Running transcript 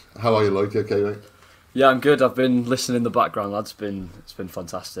How are you, Lloyd? You okay, mate? Yeah, I'm good. I've been listening in the background, lads. It's been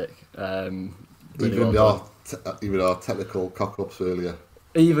fantastic. Really Even our technical cock-ups earlier.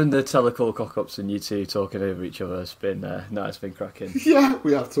 Even the telecall cock-ups and you two talking over each other has been it's been cracking. Yeah,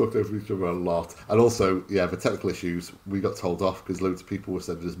 we have talked over each other a lot. And also, yeah, the technical issues, we got told off because loads of people were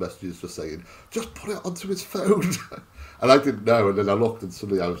sending us messages just saying, just put it onto his phone. And I didn't know, and then I looked and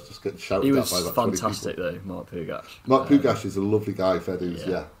suddenly I was just getting shouted He at was by about fantastic 20 though, Mark Pugash. Mark Pugash is a lovely guy, Fed.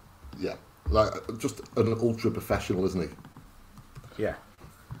 Yeah. Yeah. Like, just an ultra-professional, isn't he? Yeah.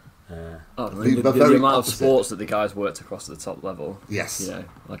 The amount of sports that the guys worked across at the top level. Yes. You know,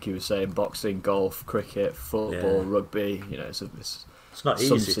 like you were saying, boxing, golf, cricket, football, rugby. You know, it's not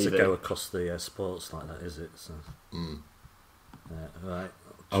easy to go across the sports like that, is it? So, right.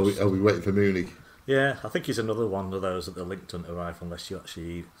 Are we waiting for Mooney? Yeah, I think he's another one of those that the link doesn't arrive unless you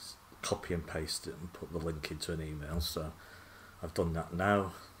actually copy and paste it and put the link into an email. So I've done that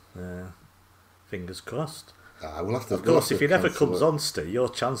now. Fingers crossed. We'll have to, of course, if he never comes on, Steve, your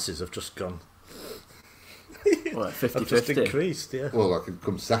chances have just gone. Well, 50-50. Have just increased, yeah. Well, I could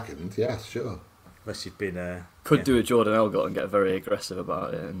come second, yeah, sure. Unless you've been... Could do a Jordan Elgott and get very aggressive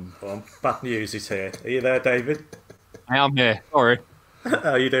about it. And... Well, bad news is here. Are you there, David? I am here. Sorry.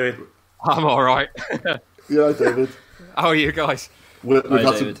 How are you doing? I'm all right. Yeah, David. How are you guys? We've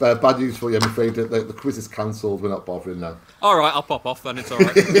had some bad news for you, I'm afraid. The quiz is cancelled. We're not bothering now. All right, I'll pop off then. It's all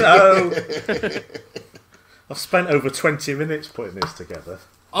right. No! I've spent over 20 minutes putting this together.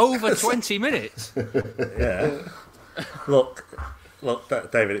 Over 20 minutes? Yeah. Look,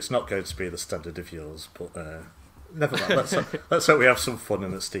 David, it's not going to be the standard of yours, but never mind. Let's hope we have some fun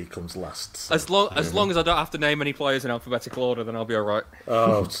and that Steve comes last. So. As long as I don't have to name any players in alphabetical order, then I'll be all right.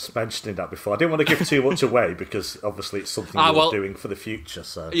 Oh, I was just mentioning that before. I didn't want to give too much away because obviously it's something you're doing for the future.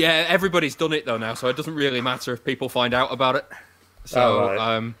 So yeah, everybody's done it though now, so it doesn't really matter if people find out about it. So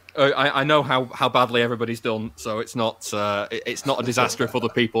right. I know how badly everybody's done, so it's not a disaster if other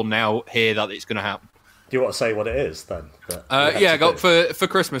people now hear that it's going to happen. Do you want to say what it is then? For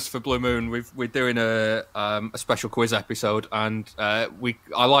Christmas for Blue Moon, we're doing a special quiz episode, and I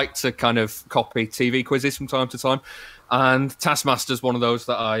like to kind of copy TV quizzes from time to time, and Taskmaster's one of those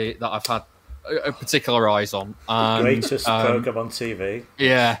that I've had a particular eyes on. And, greatest program on TV.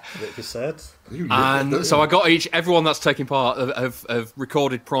 Yeah, that you said. And so I got everyone that's taking part have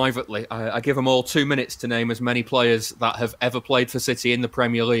recorded privately. I give them all 2 minutes to name as many players that have ever played for City in the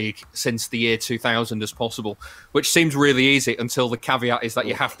Premier League since the year 2000 as possible, which seems really easy until the caveat is that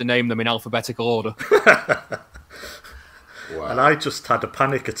you have to name them in alphabetical order. Wow. And I just had a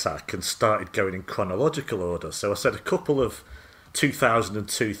panic attack and started going in chronological order. So I said a couple of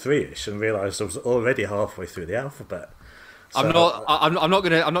 2002, 3ish, and realised I was already halfway through the alphabet. So, I'm not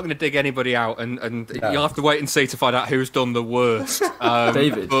gonna dig anybody out, and you'll have to wait and see to find out who's done the worst.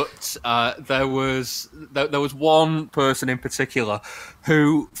 David, but there was one person in particular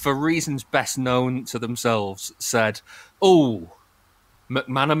who, for reasons best known to themselves, said, "Oh,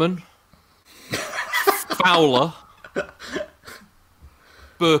 McManaman, Fowler,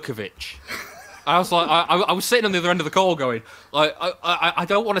 Berkovic." I was like, I was sitting on the other end of the call going, like, I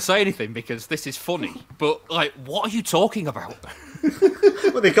don't want to say anything because this is funny, but like, what are you talking about?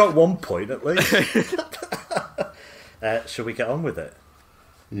 Well, they got 1 point at least. Shall we get on with it?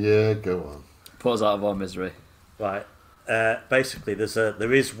 Yeah, go on. Put us out of our misery. Right. Basically,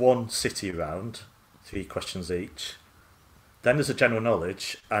 there is one City round, 3 questions each. Then there's a general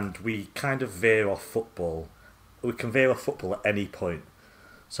knowledge, and we kind of veer off football. We can veer off football at any point.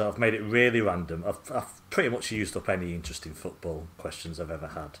 So I've made it really random. I've pretty much used up any interesting football questions I've ever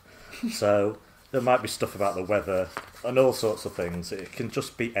had. So there might be stuff about the weather and all sorts of things. It can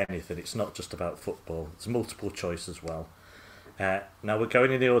just be anything. It's not just about football. It's multiple choice as well. Now we're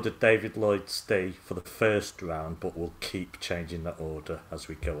going in the order David, Lloyd, Steve for the first round, but we'll keep changing that order as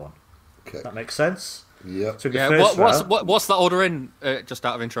we go on. Okay. That makes sense? Yeah. So what's that order in, just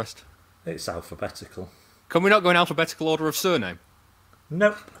out of interest? It's alphabetical. Can we not go in alphabetical order of surname?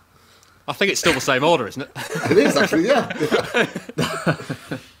 Nope. I think it's still the same order, isn't it? It is, actually, yeah.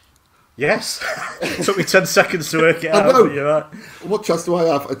 Yes. It took me 10 seconds to work it out, but you're right. What chance do I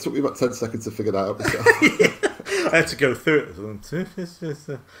have? It took me about 10 seconds to figure that out myself. I had to go through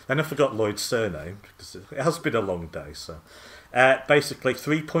it. Then I forgot Lloyd's surname, because it has been a long day. So, basically,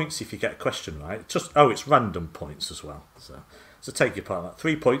 3 points if you get a question right. It's random points as well. So take your part of that.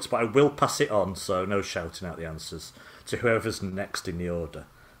 3 points, but I will pass it on, so no shouting out the answers, to whoever's next in the order.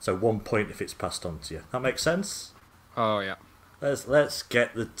 So 1 point if it's passed on to you. That makes sense? Oh, yeah. Let's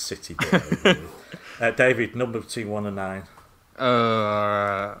get the City bit. David, number between 1 and 9.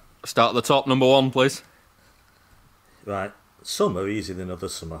 Start at the top, number 1, please. Right. Some are easier than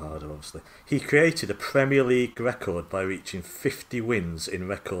others, some are harder, obviously. He created a Premier League record by reaching 50 wins in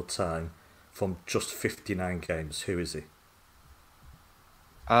record time from just 59 games. Who is he?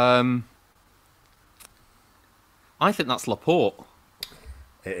 I think that's Laporte.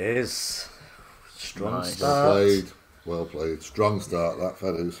 It is. Strong Nice. start. Well played. Strong start, that,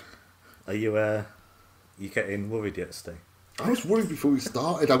 fellas. Are you getting worried yet, Steve? I was worried before we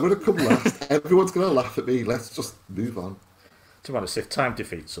started. I'm going to come last. Everyone's going to laugh at me. Let's just move on. To be honest, if time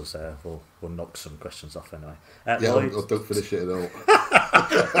defeats us, we'll knock some questions off anyway. Yeah, Lloyd, don't finish it at all.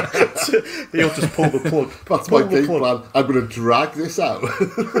 He'll just pull the plug. That's Pull my the game plug. plan. I'm going to drag this out.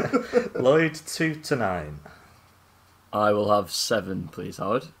 Lloyd, 2 to 9. I will have 7, please,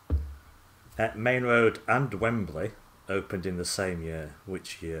 Howard. Main Road and Wembley opened in the same year.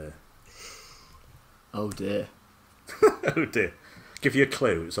 Which year? Oh dear. Oh dear. Give you a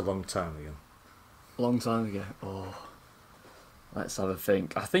clue, it's a long time ago. A long time ago. Oh. Let's have a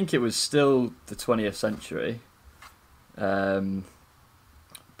think. I think it was still the 20th century. When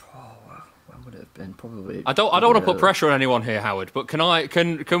would it have been? Probably. I don't want to put pressure on anyone here, Howard. But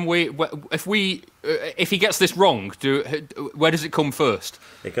can we if he gets this wrong, where does it come first?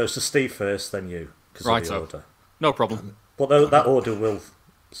 It goes to Steve first, then you. 'Cause of Right, the so. order. No problem. But that order will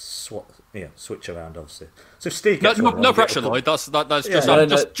switch around, obviously. So if Steve No, gets one no wrong, pressure, it'll come- Lloyd. That's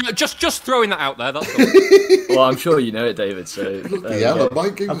Yeah. just throwing that out there. That's all. Well, I'm sure you know it, David. So. Bloody hell, my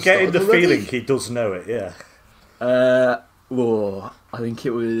game I'm getting the started already. feeling he does know it, yeah. Well, I think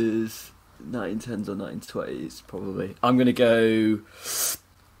it was 1910s or 1920s, probably. I'm going to go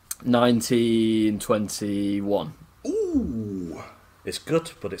 1921. Ooh. It's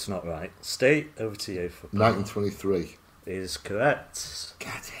good, but it's not right. Steve, over to you. For 1923. is correct.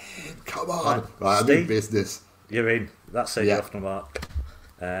 Get in. Come on. Right, Right, I'm Steve? in business. You're in. That's it, Yeah. you're off the mark.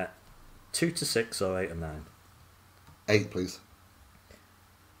 2 to 6 or 8 and 9. 8, please.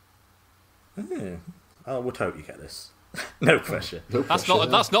 I would hope you get this. No pressure. No That's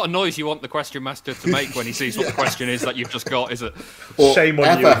pressure. not a noise you want the question master to make when he sees what the question is that you've just got, is it? Or Shame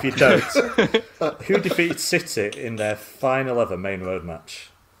on you ever. if you don't. Who defeated City in their final ever Main Road match?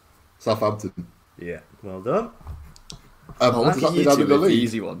 Southampton. Yeah, well done. Oh, Does look that at mean you I'm two in the with the lead?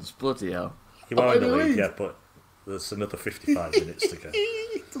 easy ones. Bloody hell. You are in the in the lead, lead. yeah, but there's another 55 minutes to go.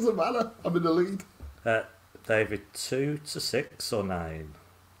 Doesn't matter. I'm in the lead. David, 2 to 6 or 9?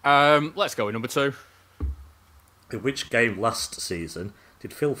 Let's go with number 2. In which game last season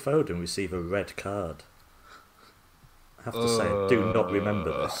did Phil Foden receive a red card? I have to say, I do not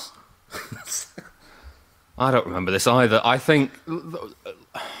remember this. I don't remember this either. I think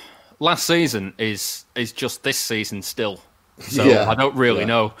last season is just this season still. So Yeah, I don't really yeah.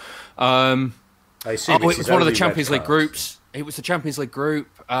 know. I assume It it's was his one of the only Champions red League card. groups. It was the Champions League group.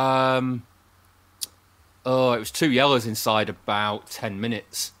 It was 2 yellows inside about 10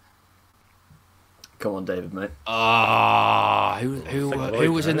 minutes. Come on, David, mate.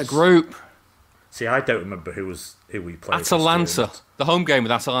 Who was in the knows. group? See, I don't remember who we played. this Atalanta. year. The home game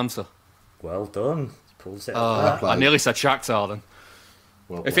with Atalanta. Well done. Pulls it out. Fair I play. nearly said Shakhtar then.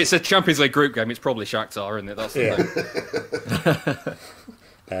 Well If played. it's a Champions League group game, it's probably Shakhtar, isn't it? That's the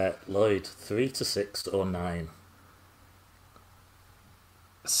thing. Lloyd, 3 to 6 or 9?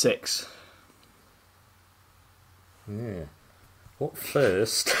 6. Yeah. What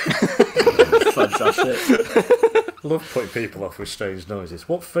first? Fantastic. Love putting people off with strange noises.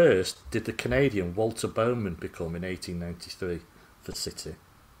 What first did the Canadian Walter Bowman become in 1893 for City?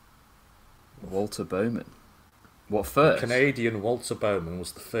 Walter Bowman. What first? Canadian Walter Bowman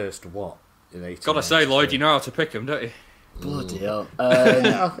was the first what in 1893? Gotta say, Lloyd, you know how to pick them, don't you? Bloody hell.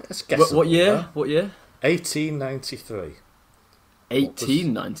 Let's guess What something, year? huh? What year? 1893.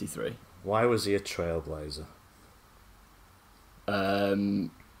 1893. Why was he a trailblazer?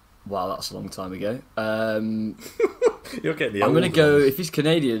 Wow, that's a long time ago. You're getting the I'm old going to go, ones. if he's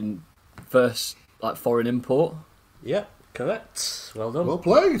Canadian, first, like, foreign import. Yep, correct. Well done. Well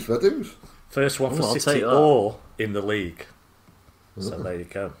played, fair dues. First one for I'll City take that. or in the league. So there you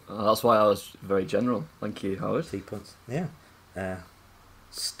go. That's why I was very general. Thank you, Howard. 3 points. Yeah.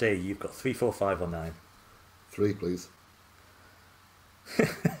 Steve, you've got 3, 4, 5 or 9. 3, please.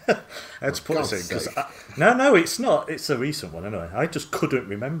 Let's put this in God's because sake. no, it's not. It's a recent one anyway. I just couldn't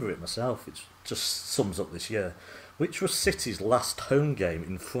remember it myself. It just sums up this year. Which was City's last home game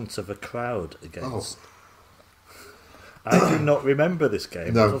in front of a crowd against? I do not remember this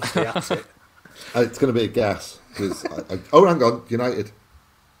game. No. I was obviously at it. It's going to be a guess. 'Cause oh, hang on. United.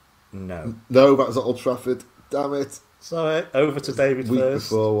 No. No, that was at Old Trafford. Damn it. Sorry. Over to David Week first.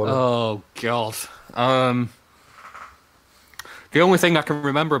 before. One. Oh, God. The only thing I can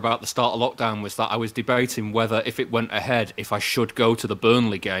remember about the start of lockdown was that I was debating whether, if it went ahead, if I should go to the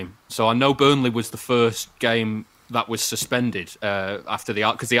Burnley game. So I know Burnley was the first game that was suspended after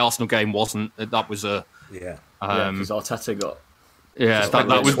because the Arsenal game wasn't. That was a because Arteta got. Yeah,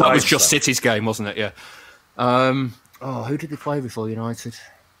 that was just City's game, wasn't it? Yeah. Who did they play before United?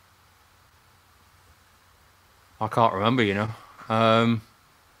 I can't remember. No,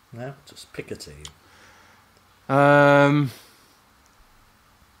 just pick a team.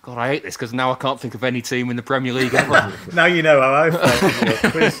 God, I hate this because now I can't think of any team in the Premier League ever. Now you know how I felt in your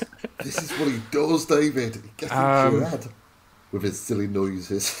quiz. This is what he does, David. He gets into your head with his silly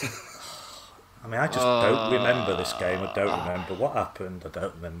noises. I mean, I just don't remember this game. I don't remember what happened. I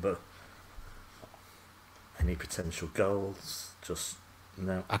don't remember any potential goals. Just,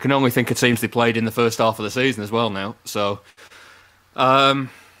 no. I can only think of teams they played in the first half of the season as well now. So,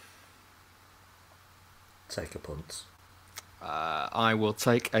 take a punt. I will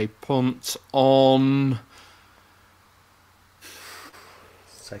take a punt on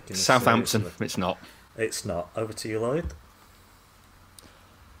Southampton. Seriously. It's not. It's not. Over to you, Lloyd.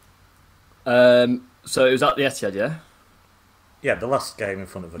 So it was at the Etihad, yeah? Yeah, the last game in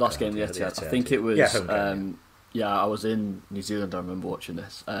front of the last game crowd, at the Etihad. Etihad. I think it was. Yeah, home game, I was in New Zealand. I remember watching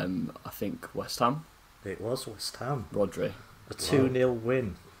this. I think West Ham. It was West Ham. Rodri. A 2-0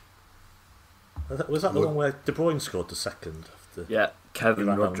 win. Was that the one where De Bruyne scored the second? Yeah, Kevin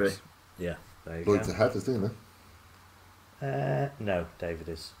Rodri. Holmes? Yeah, there you Lloyd's go. ahead, isn't he? No, David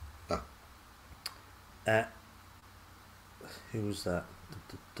is. Who was that?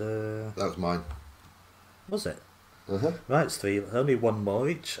 That was mine. Was it? Uh-huh. Right, it's three. Only one more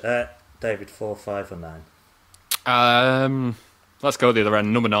each. David, 4, 5, or 9. Let's go the other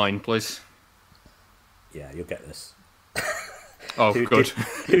end. Number 9, please. Yeah, you'll get this. Oh, good.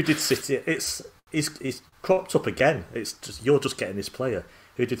 Who did City? He's cropped up again. It's just you're just getting this player.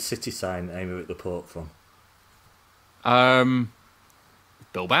 Who did City sign Aymeric Laporte from?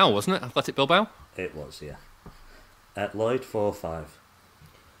 Bilbao, wasn't it? Athletic Bilbao? It was, yeah. Lloyd, 4, 5.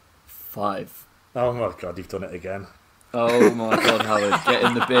 5. Oh my God, you've done it again. Oh my God, Howard, get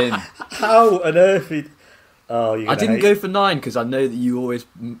in the bin. How on earth? I didn't go for 9 because I know that you always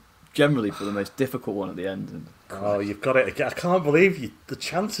generally for the most difficult one at the end. And oh, you've got it again. I can't believe the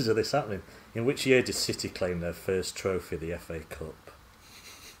chances of this happening. In which year did City claim their first trophy, the FA Cup?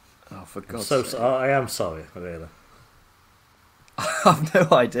 Oh, for God's So sake. I am sorry, really. I have no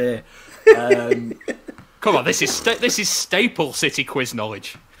idea. Come on, this is staple City quiz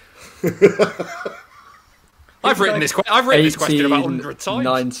knowledge. I've written this question about 100 times.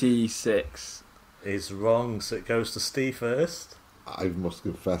 96. Is wrong, so it goes to Steve first. I must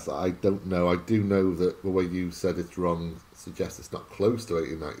confess, I don't know. I do know that the way you said it's wrong suggests it's not close to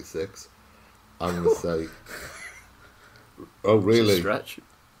 1896. I'm going to say... Oh, It's a really? stretch.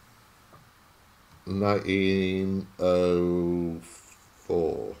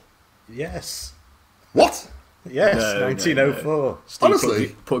 1904. Yes. What? Yes, No, 1904. Steve,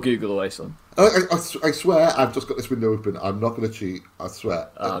 Honestly? put Google away, son. I swear I've just got this window open. I'm not going to cheat. I swear.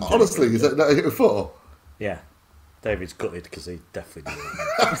 I'm Honestly, is it 1904? Yeah. David's gutted because he definitely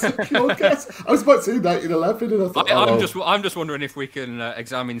knew. Pure guess. I was about to say 1911 and I thought, I'm just wondering if we can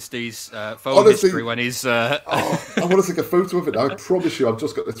examine Steve's phone Honestly- history when he's. I want to take a photo of it now. I promise you, I've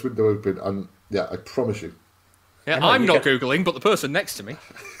just got this window open, and yeah, I promise you. Yeah, know, I'm you not get- googling, but the person next to me.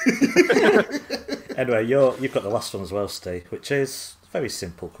 Anyway, you've got the last one as well, Steve, which is a very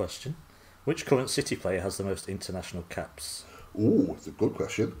simple question. Which current City player has the most international caps? Ooh, it's a good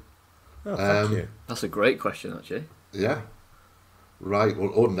question. Oh, thank you. That's a great question, actually. Yeah. Right. Well,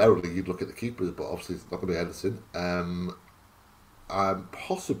 ordinarily you'd look at the keepers, but obviously it's not going to be Edison.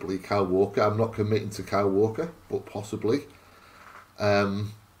 Possibly Kyle Walker. I'm not committing to Kyle Walker, but possibly.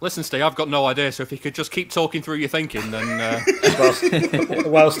 Listen, Steve, I've got no idea, so if you could just keep talking through your thinking, then... Whilst he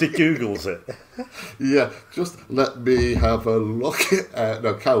Googles it. Yeah, just let me have a look.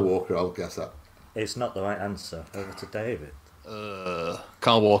 No, Kyle Walker, I'll guess that. It's not the right answer. Over to David.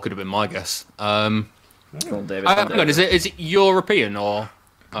 Carl Walker would have been my guess. Come on, David. Hang on, is it European or...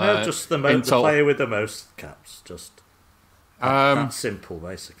 No, just the in total? player with the most caps. Just that's simple,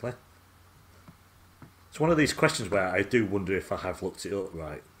 basically. It's one of these questions where I do wonder if I have looked it up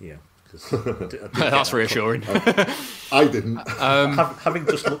right. Yeah, 'cause I did get That's that reassuring. I didn't. Having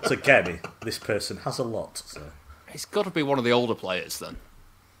just looked again, this person has a lot. So It's got to be one of the older players, then.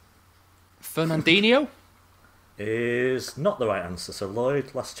 Fernandinho? is not the right answer. So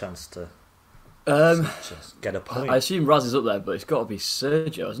Lloyd, last chance to just get a point. I assume Raz is up there, but it's got to be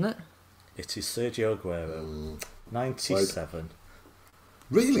Sergio, isn't it? It is Sergio Aguero, 97.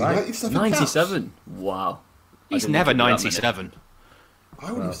 Really? Right. 97 97. Wow. He's didn't never give you that many. 97.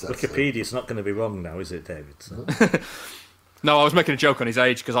 I would have said so. Wikipedia's not going to be wrong now, is it, David? So. No, I was making a joke on his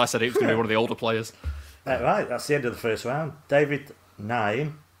age because I said he was going to be one of the older players. Right, that's the end of the first round. David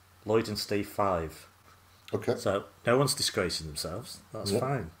 9, Lloyd and Steve 5. Okay. So no one's disgracing themselves. That's Yeah.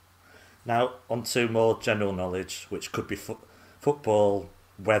 fine. Now on to more general knowledge, which could be football,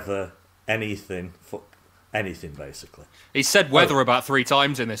 weather, anything, anything basically. He's said weather about 3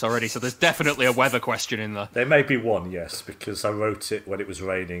 times in this already, so there's definitely a weather question in there. There may be one, yes, because I wrote it when it was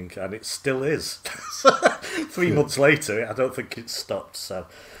raining, and it still is. 3 months later, I don't think it's stopped. So,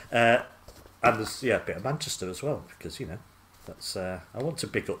 and there's a bit of Manchester as well, because that's I want to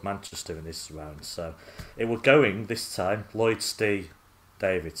big up Manchester in this round. So, it will going this time. Lloyd, Steve,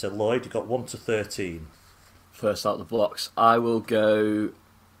 David. So Lloyd, you got 1 to 13. First out the blocks. I will go.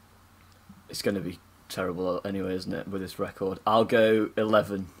 It's going to be terrible anyway, isn't it, with this record? I'll go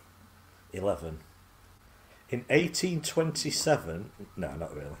 11. 11. In 1827, no,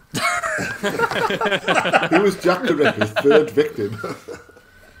 not really. He was Jack the Ripper's third victim.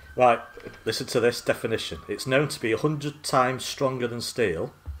 Right, listen to this definition. It's known to be 100 times stronger than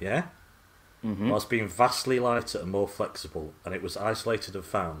steel, yeah? Whilst being vastly lighter and more flexible, and it was isolated and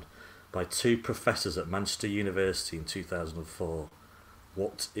found by 2 professors at Manchester University in 2004.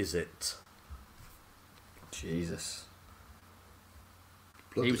 What is it? Jesus.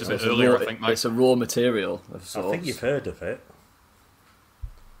 He was a Bloody bit hell. earlier, I think, mate. It's a raw material of sorts. I think you've heard of it.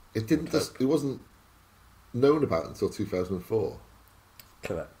 It wasn't known about until 2004.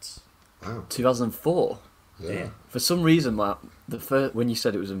 Correct. Wow. 2004. Yeah. For some reason, when you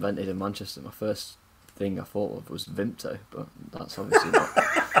said it was invented in Manchester, my first thing I thought of was Vimto, but that's obviously not.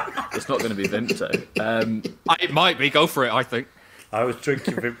 It's not going to be Vimto. It might be. Go for it, I think. I was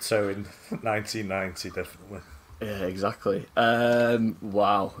drinking Vimto in 1990, definitely. Yeah, exactly.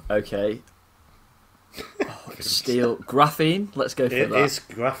 Wow. Okay. Oh, steel, graphene. Let's go for It that. is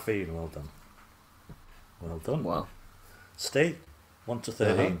graphene. Well done. Well done. Wow. Steve, 1 to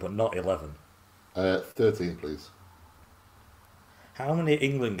 13, Uh-huh. but not 11. 13, please. How many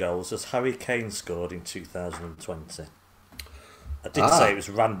England goals has Harry Kane scored in 2020? I did Ah. say it was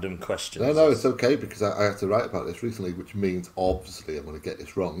random questions. No, it's okay because I had to write about this recently, which means obviously I'm going to get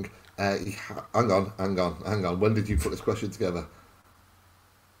this wrong. Hang on. When did you put this question together?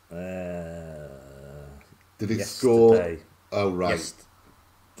 Did he score? Yesterday. Oh, right. Yes.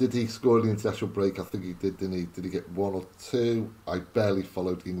 Did he score in the international break? I think he did, didn't he? Did he get 1 or 2? I barely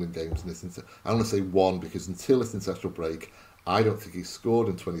followed England games in this. I'm going to say 1 because until this international break, I don't think he scored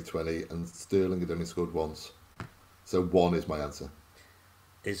in 2020 and Sterling had only scored once. So 1 is my answer.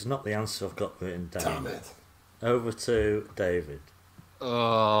 It's not the answer I've got written down. Damn it. Over to David.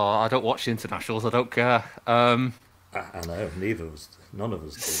 Oh, I don't watch the internationals. I don't care. I know, none of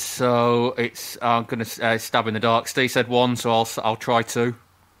us do. So I'm going to stab in the dark. Steve said 1, so I'll try 2.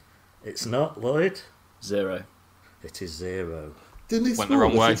 It's not, Lloyd. 0. It is 0. Didn't he Went the score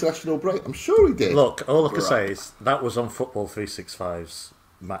wrong this way. international break? I'm sure he did. Look, all I can Right. say is that was on Football 365's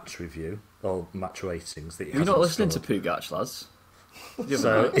match review, or match ratings. That You're not listening to Pugach, lads.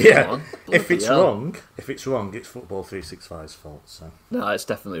 So, Come yeah, on. if Bloody it's hell. wrong, it's Football 365's fault, so No, it's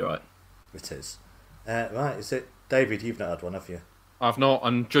definitely right. it is. Right, is it? David, you've not had one, have you? I've not,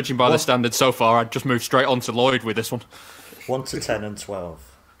 and judging by the standards so far, I'd just move straight on to Lloyd with this one. 1 to 10 and 12.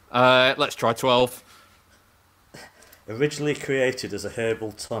 Let's try 12. Originally created as a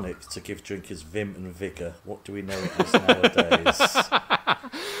herbal tonic to give drinkers vim and vigour, what do we know it as nowadays?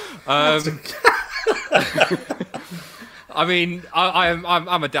 I mean,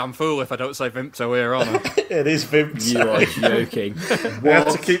 I'm a damn fool if I don't say Vimto here, aren't I? It is vim. You are joking. I had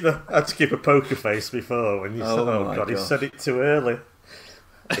to keep a poker face before when you said, Oh "Oh my God, he gosh. said it too early."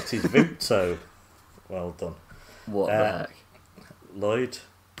 It is Vimto. Well done, What the heck? Lloyd.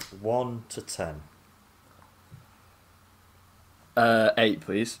 1 to 10. 8,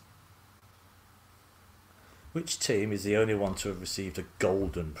 please. Which team is the only one to have received a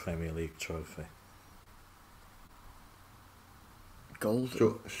golden Premier League trophy?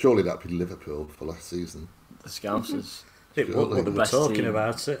 Golden. Surely that'd be Liverpool for last season. The Scousers. It Surely. we The were best talking team.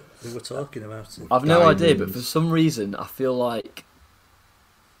 about it. We were talking about it. I've no idea, but Diamonds. for some reason, I feel like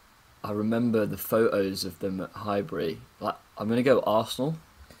I remember the photos of them at Highbury. Like, I'm going to go Arsenal.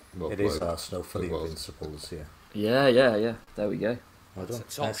 Well It is played. Arsenal for the It was. Invincibles. Yeah. Yeah. There we go. Well done.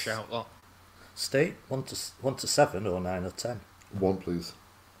 It's all shout, that. State 1 to 7 or 9 or 10. 1, please.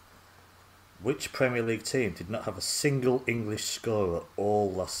 Which Premier League team did not have a single English scorer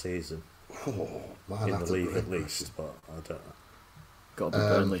all last season? Oh, man, In that's the a league great at least, question. but I don't know. Got to be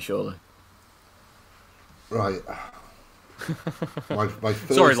Burnley, surely. Right. My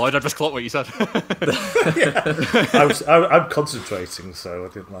first, Sorry, Lloyd, I just clocked what you said. I'm concentrating, so I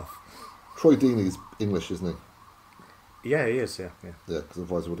didn't laugh. Troy Deeney's English, isn't he? Yeah, he is. Yeah. Yeah, because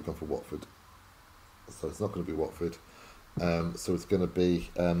otherwise I would have gone for Watford. So it's not going to be Watford. So it's going to be.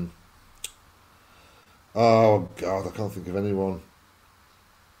 Oh God, I can't think of anyone.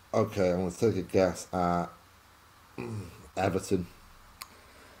 Okay, I'm going to take a guess at Everton.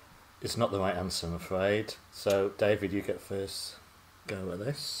 It's not the right answer, I'm afraid. So, David, you get first go at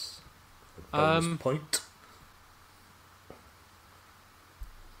this. Bonus point.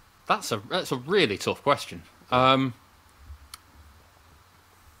 That's a really tough question.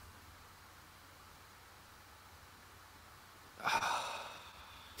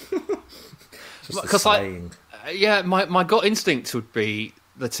 Just Because sighing. my gut instinct would be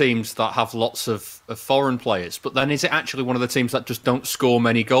the teams that have lots of foreign players, but then is it actually one of the teams that just don't score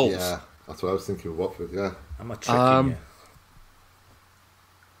many goals? Yeah, that's what I was thinking of Watford, yeah. Am I tricking you?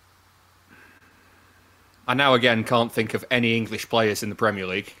 I now again can't think of any English players in the Premier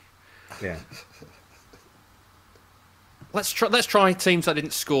League. Yeah. Let's try teams that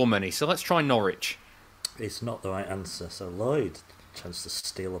didn't score many. So let's try Norwich. It's not the right answer. So, Lloyd, chance to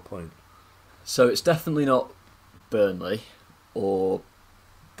steal a point. So it's definitely not Burnley or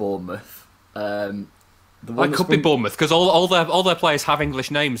Bournemouth. The one It could be Bournemouth because all their players have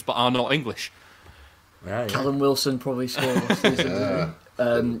English names but are not English. Yeah, yeah. Callum Wilson probably scored last season. Yeah.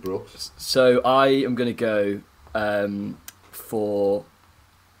 Brooks. So I am going to go for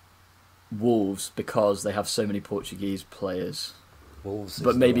Wolves because they have so many Portuguese players. Wolves is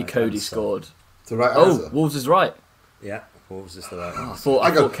But the maybe right Cody answer. scored. It's the right Oh, answer. Wolves is right. Yeah, Wolves is the right I answer. thought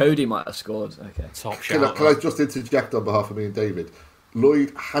Hang on. Cody might have scored. Okay. Top Can shout. I just interject on behalf of me and David?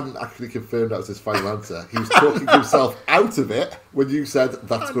 Lloyd hadn't actually confirmed that was his final answer. He was talking himself out of it when you said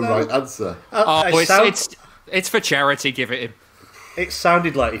that's the right answer. It's for charity. Give it him. It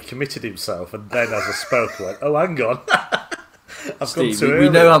sounded like he committed himself, and then as I spoke, went, "Oh, hang on, I've gone Steve, too we early."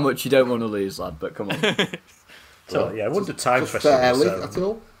 know how much you don't want to lose, lad, but come on. So, yeah, I wouldn't have time Just questioned fairly, so- that's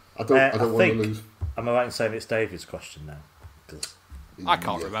all. I don't I want to think- lose. Am I right in saying it's David's question now? 'Cause I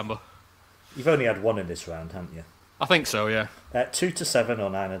can't Yeah. remember. you've only had one in this round, haven't you? I think so. Yeah. 2 to 7 or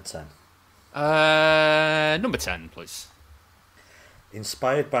 9 and 10. Number 10, please.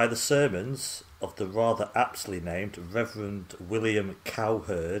 Inspired by the sermons of the rather aptly named Reverend William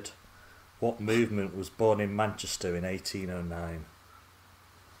Cowherd, what movement was born in Manchester in 1809?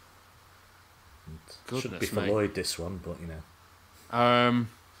 Should be Goodness for me. Lloyd this one, but you know.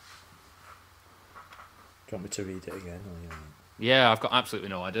 Do you want me to read it again? Or, Yeah, I've got absolutely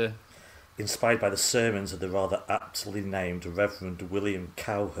no idea. Inspired by the sermons of the rather aptly named Reverend William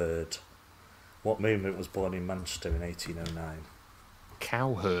Cowherd, what movement was born in Manchester in 1809?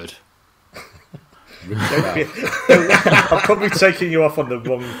 Cowherd. I'm probably taking you off on the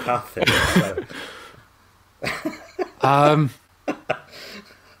wrong path here. So.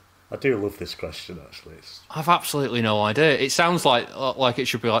 I do love this question, actually. I've absolutely no idea. It sounds like it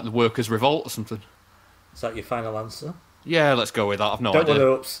should be like the Workers' Revolt or something. Is that your final answer? Yeah, let's go with that. I've no Don't idea.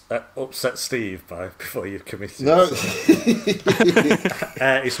 want to upset Steve before you've committed. No. It's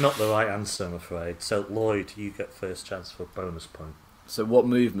not the right answer, I'm afraid. So, Lloyd, you get first chance for a bonus point. So what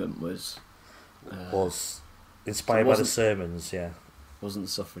movement was Was inspired by the wasn't- sermons, yeah. wasn't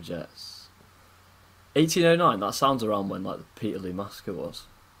the suffragettes? 1809. That sounds around when like the Peterloo Massacre was.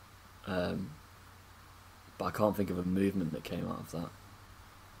 But I can't think of a movement that came out of that.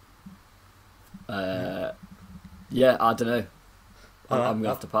 Yeah, I don't know. I'm gonna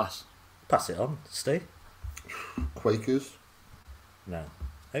have to pass. Pass it on, Steve. Quakers. No.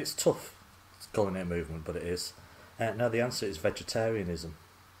 It's tough. It's calling it a movement, but it is. No, the answer is vegetarianism.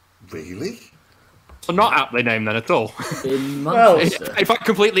 Really? So not aptly named then at all. In Well, Manchester. In fact,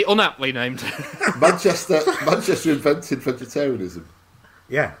 completely unaptly named. Manchester invented vegetarianism.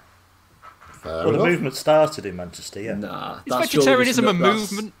 Yeah. Fair Well, the enough. movement started in Manchester, yeah. Nah, Is that's surely vegetarianism a just-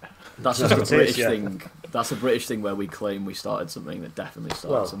 that's- movement? That's just a It is, British yeah. thing. That's a British thing where we claim we started something that definitely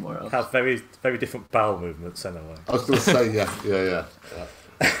started somewhere else. have very, very different bowel movements anyway. I was going to say, yeah.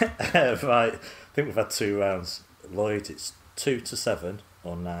 Right, I think we've had 2 rounds. Lloyd, it's 2 to 7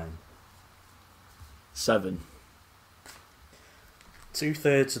 or 9. 7.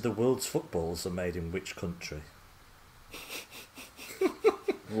 2/3 of the world's footballs are made in which country?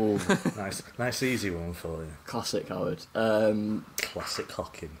 Ooh, Nice easy one for you. classic Howard. Classic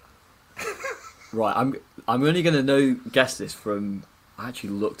hocking. Right, I'm only going to guess this from. I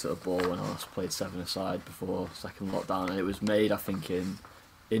actually looked at a ball when I last played 7-a-side before second lockdown, and it was made, I think, in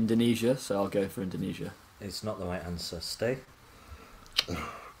Indonesia. So I'll go for Indonesia. It's not the right answer. Stay.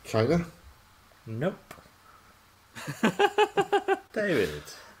 China? Nope. David.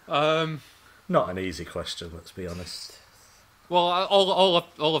 Um, Not an easy question, let's be honest. well,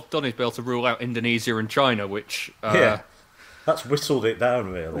 all I've done is be able to rule out Indonesia and China, which Yeah. That's whistled it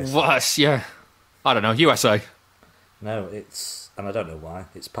down, really. was, yeah, I don't know, USA. No, it's... And I don't know why.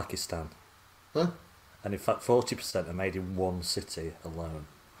 It's Pakistan. Huh? And in fact, 40% are made in one city alone.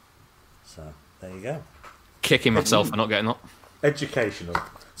 So, there you go. Kicking myself for not getting that. Educational.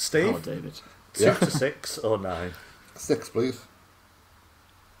 Steve, Oh, David. 2 to 6 or 9? 6, please.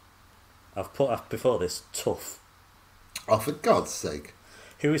 I've put up before this, tough. Oh, for God's sake.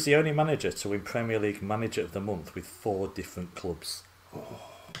 Who is the only manager to win Premier League Manager of the Month with 4 different clubs?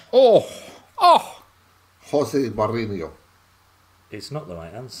 Oh, Jose Mourinho. It's not the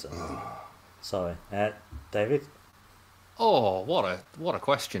right answer. Sorry. David? oh, what a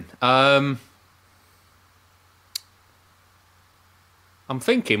question. I'm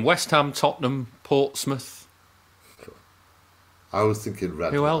thinking West Ham, Tottenham, Portsmouth. I was thinking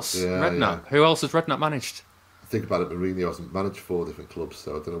Redknapp. Who else? Yeah, Redknapp. yeah. Who else has Redknapp managed? Think about it, Mourinho hasn't managed 4 different clubs,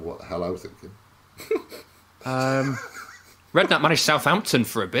 so I don't know what the hell I was thinking. Redknapp managed Southampton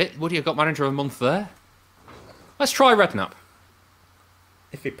for a bit. Would he have got manager of the month there? Let's try Redknapp.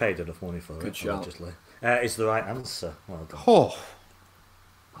 If he paid enough money for Good it, shout. allegedly. Is the right answer. Well done. Oh,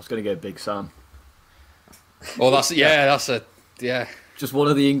 I was going to go Big Sam. well, that's yeah. Just one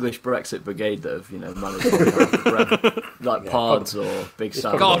of the English Brexit brigade that have, managed like Pards or Big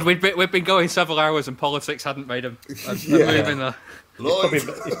Sam. God, we've been going several hours and politics hadn't made a Yeah. move in there.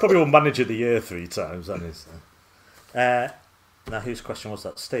 He's probably won Manager of the Year 3 times, hasn't he? So. Now, whose question was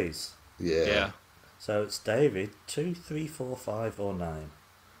that? Steve's. Yeah. So it's David, 2, 3, 4, 5 or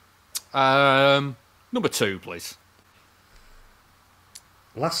 9? Number 2, please.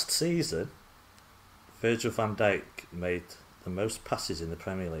 Last season, Virgil van Dijk made the most passes in the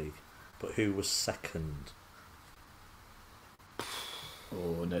Premier League, but who was second?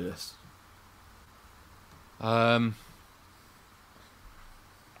 Oh, no, this. And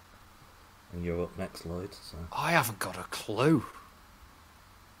you're up next, Lloyd. So. I haven't got a clue.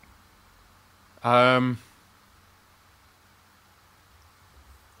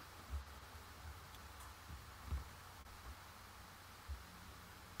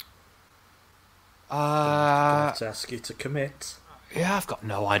 I have to ask you to commit. Yeah, I've got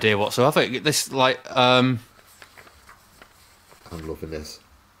no idea whatsoever. This I'm loving this.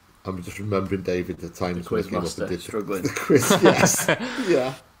 I'm just remembering David the times when he must have Quizmaster did struggling. the quiz. Yes.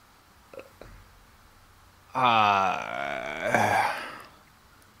 Yeah.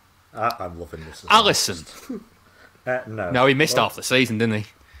 I'm loving this. As well. Allison. No. No, he missed Lloyd? half the season, didn't he?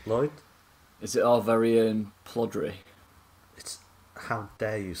 Lloyd? Is it our very own Plodry? It's how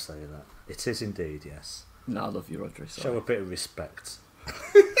dare you say that? It is indeed, yes. No, I love you, Rodri. Show Sorry. a bit of respect.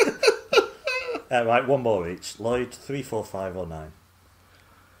 Right, one more each. Lloyd, 3, 4, 5 or 9?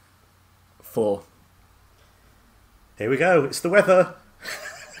 4. Here we go. It's the weather.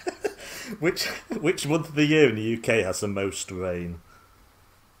 Which month of the year in the UK has the most rain?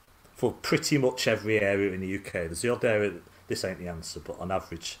 For pretty much every area in the UK. There's the odd area. This ain't the answer, but on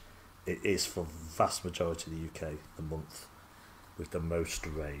average, it is for the vast majority of the UK the month with the most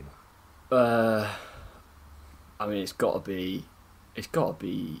rain. I mean, it's got to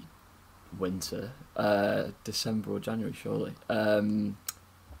be winter, December or January, surely.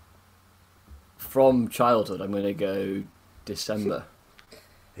 From childhood, I'm going to go December.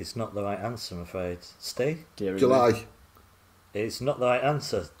 It's not the right answer, I'm afraid. Steve? Dear July. It's not the right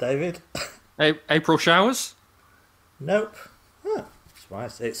answer. David? April showers? Nope. Huh. It's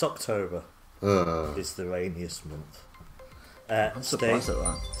right. It's October. Uh, It's the rainiest month. I'm surprised Steve, at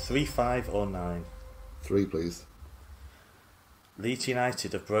that. 3, 5 or 9? 3, please. Leeds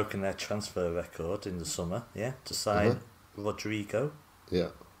United have broken their transfer record in the summer, to sign Rodrigo. Yeah.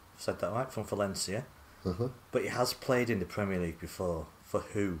 Said that right, from Valencia. Uh-huh. But he has played in the Premier League before. For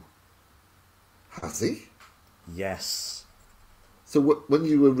who? Has he? Yes. So when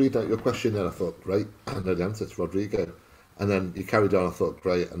you were reading out your question then, I thought, great, I know the answer, it's Rodrigo. And then you carried on, I thought,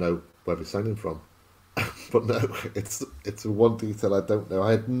 great, I know where he's signing from. But no, it's one detail I don't know.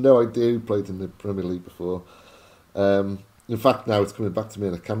 I had no idea he played in the Premier League before. In fact, now it's coming back to me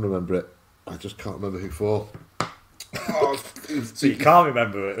and I can remember it. I just can't remember who for. Oh, So you can't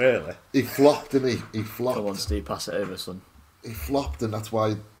remember it, really? he flopped, didn't he? He flopped. Come on, Steve, pass it over, son. He flopped, and that's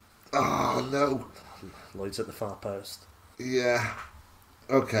why. Oh no. Lloyd's at the far post. Yeah.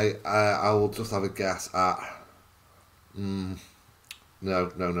 Okay. I will just have a guess at. No.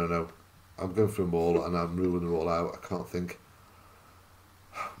 I'm going through them all, and I'm ruling them all out. I can't think.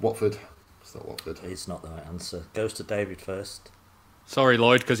 Watford. It's not Watford. It's not the right answer. Goes to David first. Sorry,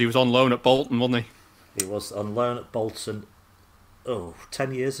 Lloyd, because he was on loan at Bolton, wasn't he? He was on loan at Bolton,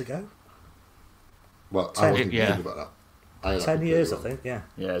 10 years ago? Well, I wasn't Yeah. thinking about that. I 10 years, I think, yeah.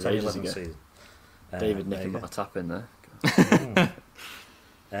 Yeah, 10, ages 11 ago. season. David there nicking you my tap in there.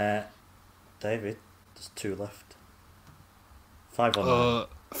 go. David, there's 2 left. 5 on 9.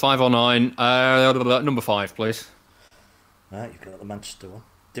 5 or 9. Number 5, please. Right, you've got the Manchester one.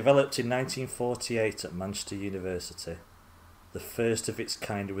 Developed in 1948 at Manchester University. The first of its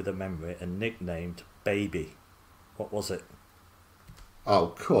kind with a memory and nicknamed Baby. What was it? Oh,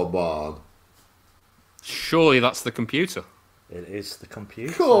 come on. Surely that's the computer. It is the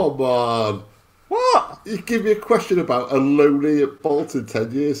computer. Come on. What? You give me a question about a loanee at Bolton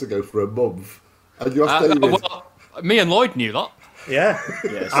 10 years ago for a month, and you're saying Well, me and Lloyd knew that. Yeah,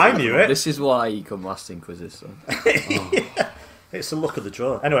 Yes, I knew it. This is why you come last in quizzes. So. It's the luck of the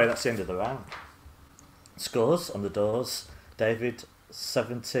draw. Anyway, that's the end of the round. Scores on the doors. David,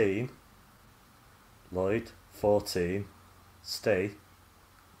 17. Lloyd, 14. Stay.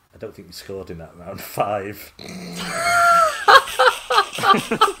 I don't think you scored in that round. 5.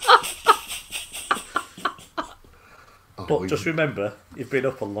 But just remember, you've been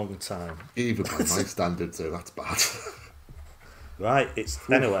up a long time. even by my standards, so that's bad. Right,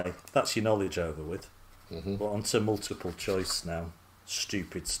 anyway, that's your knowledge over with. But on to multiple choice now.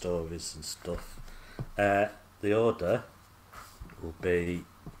 Stupid stories and stuff. The order will be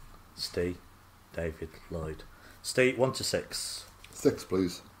Steve, David, Lloyd. Steve, 1 to 6. 6,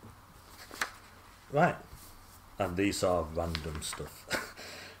 please. Right. And these are random stuff.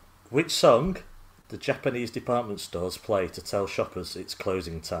 Which song the Japanese department stores play to tell shoppers it's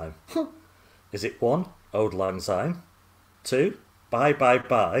closing time? Is it 1, Auld Lang Syne? 2, Bye Bye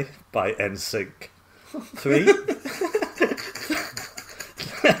Bye by NSYNC? 3,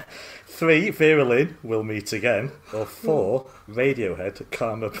 Vera Lynn, We'll Meet Again? Or 4, Radiohead,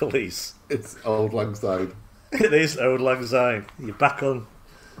 Karma Police? It's Auld Lang Syne. It is Auld Lang Syne. You're back on.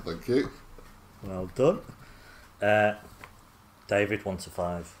 Thank you. Well done. David, 1 to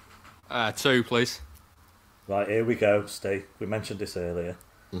 5. 2, please. Right, here we go, Steve. We mentioned this earlier.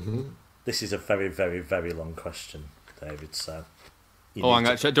 This is a very, very, very long question, David, so... Hang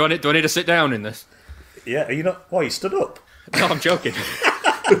on. Do I need to sit down in this? Yeah, are you not... Why, you stood up? No, I'm joking.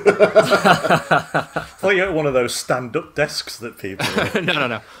 I thought you were one of those stand-up desks that people...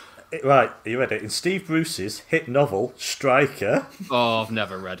 No. Right, are you ready? In Steve Bruce's hit novel, Striker, Oh, I've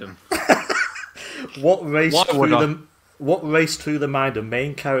never read them. what raced Why would through the mind of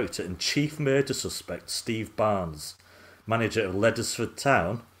main character and chief murder suspect Steve Barnes, manager of Leddersford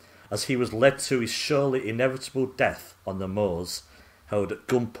Town, as he was led to his surely inevitable death on the moors, held at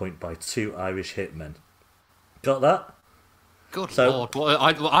gunpoint by 2 Irish hitmen? Got that? Good So- lord! Well,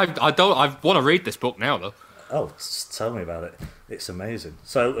 I don't. I want to read this book now, though. Oh, tell me about it. It's amazing.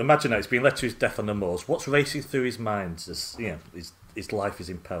 So imagine that he's being led to his death on the moors. What's racing through his mind as his life is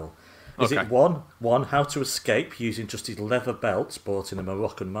in peril? Is Okay. it one, how to escape using just his leather belt bought in a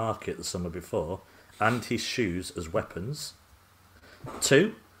Moroccan market the summer before, and his shoes as weapons?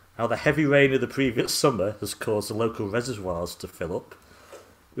 2, how the heavy rain of the previous summer has caused the local reservoirs to fill up,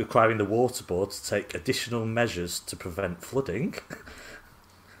 requiring the water board to take additional measures to prevent flooding.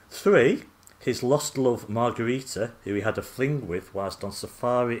 3, his lost love Margarita, who he had a fling with whilst on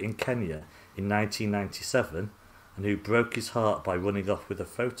safari in Kenya in 1997, and who broke his heart by running off with a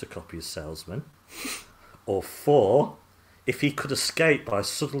photocopier salesman. Or 4, if he could escape by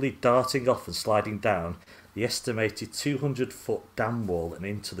suddenly darting off and sliding down the estimated 200-foot dam wall and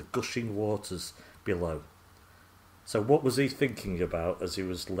into the gushing waters below. So what was he thinking about as he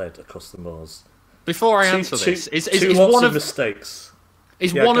was led across the moors? Before I Two- answer two- this, is two lots one of of mistakes.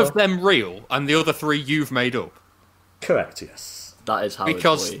 is Yeah, one go of on. them real, and the other 3 you've made up? Correct, yes. That is how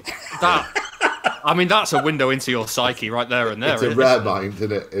Because it's that, I mean, that's a window into your psyche right there and there. It's a isn't rare mind,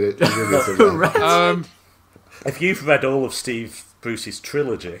 isn't it? It really is a rare mind. If you've read all of Steve Bruce's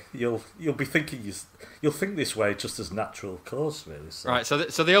trilogy, you'll be thinking you'll think this way just as natural course, really. So. Right, so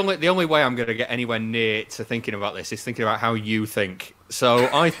the only way I'm going to get anywhere near to thinking about this is thinking about how you think. So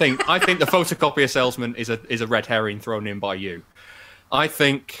I think the photocopier salesman is a red herring thrown in by you. I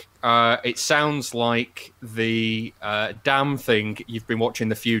think it sounds like the damn thing you've been watching,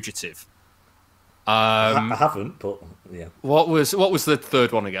 The Fugitive. I haven't, but yeah. What was the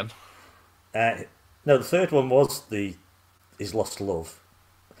third one again? No, the third one was his lost love.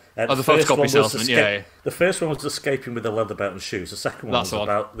 The first photocopy one was salesman, yeah. The first one was escaping with the leather belt and shoes. The second one That's was the one.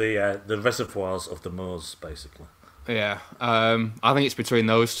 about the reservoirs of the moors, basically. Yeah, I think it's between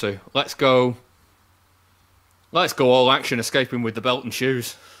those two. Let's go all action, escaping with the belt and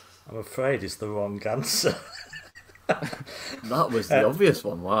shoes. I'm afraid it's the wrong answer. That was the obvious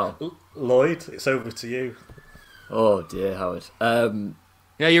one. Wow. Lloyd, it's over to you. Oh dear, Howard.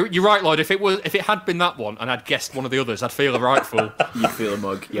 Yeah, you're right, Lloyd. If it had been that one and I'd guessed one of the others, I'd feel a right fool. You feel a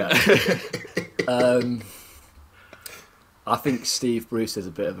mug, yeah. I think Steve Bruce is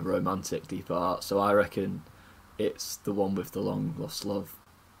a bit of a romantic deep art, so I reckon it's the one with the long lost love.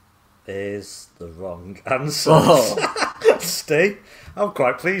 Is the wrong answer. Oh. Steve, I'm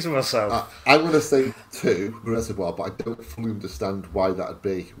quite pleased with myself. I'm going to say 2, Reservoir, but I don't fully understand why that'd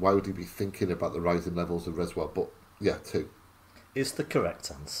be. Why would he be thinking about the rising levels of Reservoir? But yeah, 2. Is the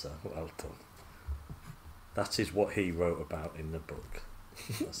correct answer. Well done. That is what he wrote about in the book.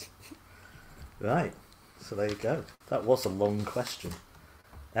 Right, so there you go. That was a long question.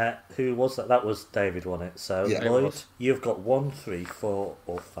 Who was that? That was David, wasn't it? So, Yeah, Lloyd, it was. you've got 1, 3, 4,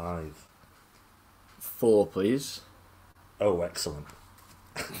 or 5. 4, please. Oh, excellent.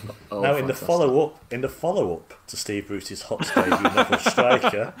 Oh, Now, in the fantastic. follow up to Steve Bruce's hot debut novel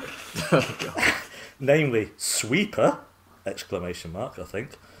Striker, namely Sweeper! Exclamation mark, I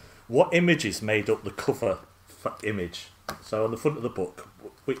think. What images made up the cover image? So on the front of the book,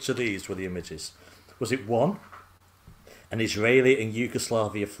 which of these were the images? Was it 1, an Israeli and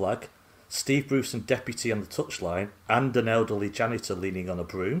Yugoslavia flag, Steve Bruce and deputy on the touchline, and an elderly janitor leaning on a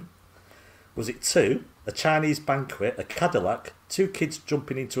broom? Was it 2, a Chinese banquet, a Cadillac, 2 kids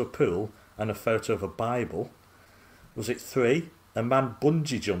jumping into a pool, and a photo of a Bible? Was it 3, a man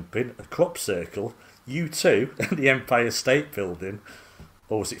bungee jumping, a crop circle, U2 and the Empire State Building?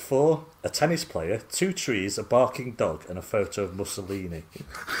 Or was it 4, a tennis player, 2 trees, a barking dog, and a photo of Mussolini?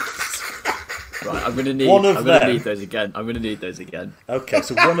 Right, I'm gonna need those again. Okay,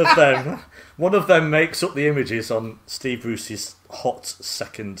 so one of them makes up the images on Steve Bruce's hot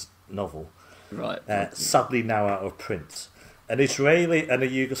second novel. Right. Sadly now out of print. An Israeli and a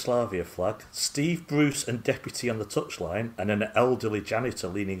Yugoslavia flag, Steve Bruce and deputy on the touchline, and an elderly janitor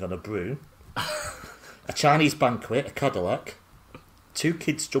leaning on a broom. A Chinese banquet, a Cadillac, 2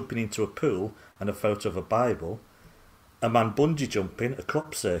 kids jumping into a pool, and a photo of a Bible. A man bungee jumping, a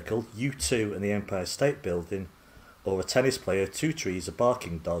crop circle, U2 and the Empire State Building, or a tennis player, 2 trees, a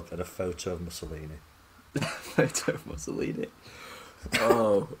barking dog, and a photo of Mussolini. Photo of Mussolini.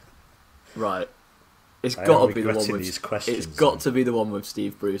 Oh, right. It's I got am to be the one regretting with. these questions, It's got then. to be the one with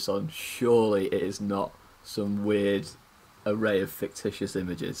Steve Bruce on. Surely it is not some weird array of fictitious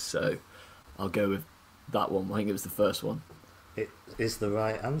images. So I'll go with that one. I think it was the first one. It is the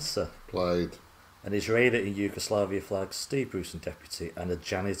right answer. Played. An Israeli and Yugoslavia flag, Steve Bruce and deputy, and a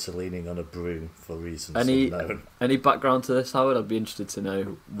janitor leaning on a broom for reasons unknown. Any background to this, Howard? I'd be interested to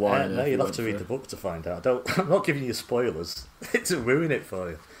know why. No, you'll have to read the book to find out. I'm not giving you spoilers to ruin it for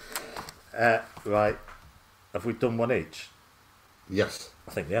you. Right, have we done one each? Yes.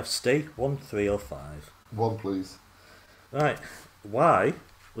 I think we have. Steve, 1, 3, or 5. 1, please. Right, why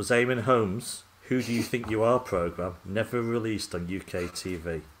was Eamon Holmes' Who Do You Think You Are programme never released on UK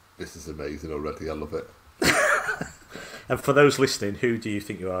TV? This is amazing already. I love it. And for those listening, Who Do You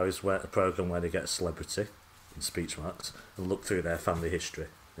Think You Are is a programme where they get a celebrity, in speech marks, and look through their family history,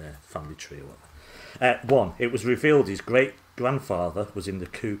 their family tree or whatever. 1, it was revealed his great-grandfather was in the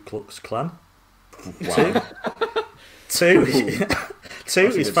Ku Klux Klan. Wow. 2, That's a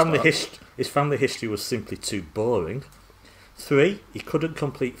his good start. family history was simply too boring. 3, he couldn't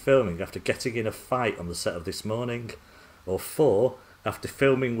complete filming after getting in a fight on the set of This Morning. Or 4, after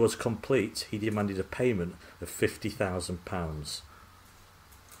filming was complete, he demanded a payment of £50,000.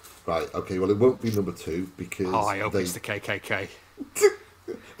 Right, okay, well, it won't be number 2 because Oh, I hope it's the KKK.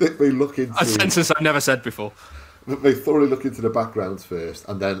 they look into... A sentence I've never said before. They thoroughly look into the backgrounds first,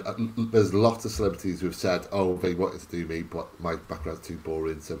 and then there's lots of celebrities who have said, oh, they wanted to do me, but my background's too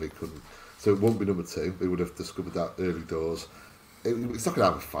boring, so they couldn't. So it won't be number 2. They would have discovered that early doors. It's not going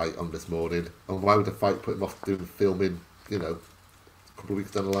to have a fight on This Morning, and why would a fight put him off doing filming, a couple of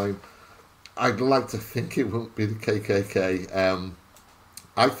weeks down the line? I'd like to think it won't be the KKK.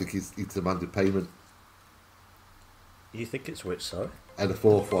 I think he's demanded payment. You think it's which, sorry? And the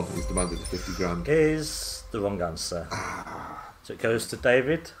 4th one, he's demanded the 50 grand. Is the wrong answer. So it goes to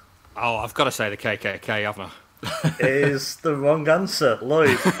David. Oh, I've got to say the KKK, haven't I? Is the wrong answer.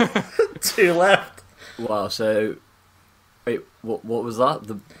 Lloyd. 2 left. Wow. So, wait, what was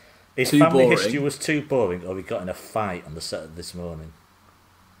that? His Too family boring. history was too boring, or he got in a fight on the set of This Morning.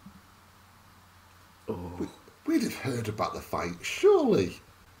 We'd have heard about the fight, surely.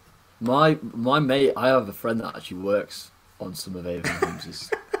 My mate, I have a friend that actually works on some of Eamon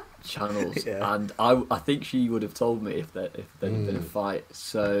Holmes' channels, Yeah. and I think she would have told me if there had been a fight.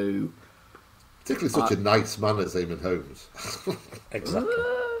 So Particularly such a nice man as Eamon Holmes. Exactly.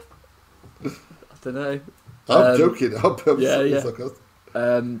 I don't know. I'm joking. Yeah.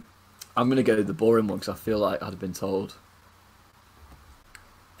 I'm going to go the boring one because I feel like I'd have been told.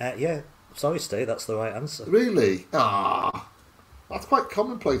 Yeah, sorry, Steve, that's the right answer. Really? That's quite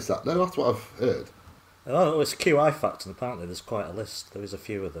commonplace, that. No, that's what I've heard. Oh, it's a QI fact, and apparently there's quite a list. There is a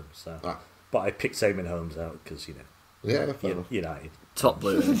few of them. So, but I picked Eamonn Holmes out because, Yeah, fair enough. United. Top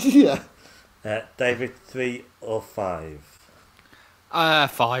blue. Yeah. David, 3 or 5?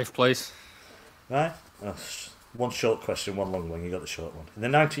 5, please. Right. One short question, one long one. You got the short one. In the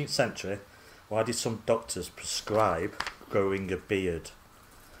 19th century, why did some doctors prescribe growing a beard?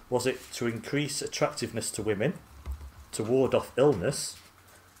 Was it to increase attractiveness to women, to ward off illness,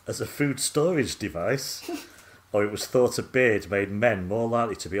 as a food storage device, or it was thought a beard made men more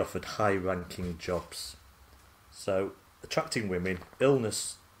likely to be offered high-ranking jobs? So, attracting women,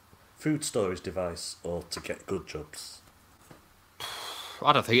 illness, food storage device, or to get good jobs?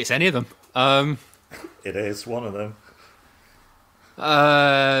 I don't think it's any of them. It is one of them. 3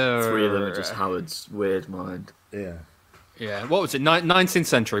 of them are just Howard's weird mind. Yeah. Yeah. What was it? 19th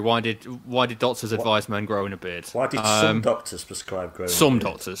century. Why did doctors advise men growing a beard? Why did some doctors prescribe growing Some a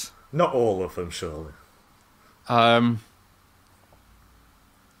beard? doctors. Not all of them, surely.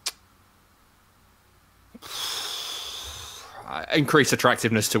 Increase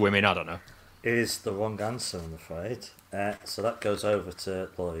attractiveness to women. I don't know. Is the wrong answer, I'm afraid. So that goes over to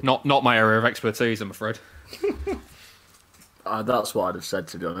Lloyd. Not my area of expertise, I'm afraid. That's what I'd have said,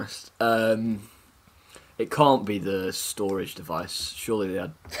 to be honest. It can't be the storage device. Surely they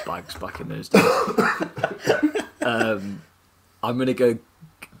had bags back in those days. I'm going to go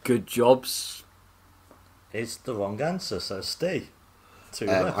good jobs. Is the wrong answer, so Steve. 2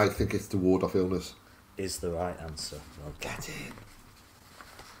 left. I think it's to ward off illness. Is the right answer. Well, Get in.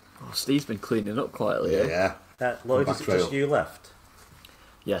 Oh, Steve's been cleaning up quietly. Yeah. Lloyd, Back is it trail. just you left?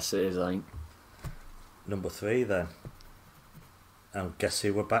 Yes, it is, I think. Number 3 then. And guess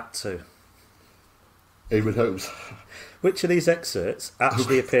who we're back to? Eamonn Holmes. Which of these excerpts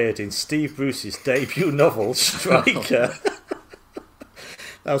actually appeared in Steve Bruce's debut novel, Striker?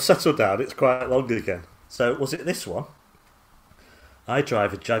 Now settle down, it's quite long again. So, was it this one? I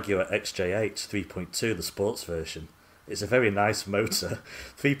drive a Jaguar XJ8 3.2, the sports version. It's a very nice motor,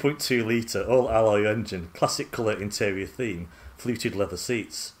 3.2 litre, all-alloy engine, classic colour interior theme, fluted leather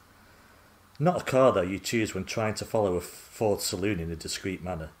seats. Not a car though you choose when trying to follow a Ford saloon in a discreet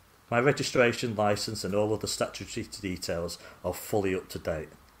manner. My registration, licence and all other statutory details are fully up to date.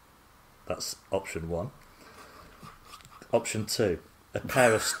 That's option 1. Option 2. A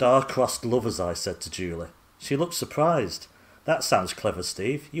pair of star-crossed lovers, I said to Julie. She looked surprised. That sounds clever,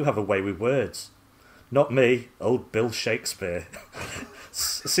 Steve. You have a way with words. Not me, old Bill Shakespeare.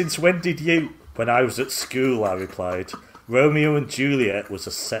 Since when did you? When I was at school, I replied. Romeo and Juliet was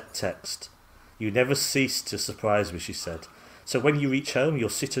a set text. You never ceased to surprise me, she said. So when you reach home, you'll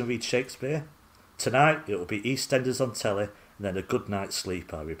sit and read Shakespeare? Tonight, it'll be EastEnders on telly, and then a good night's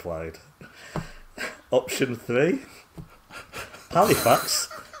sleep, I replied. Option 3.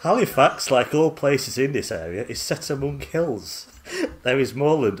 Halifax, like all places in this area, is set among hills. There is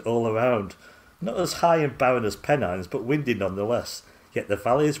moorland all around. Not as high and barren as Pennines, but windy nonetheless. Yet the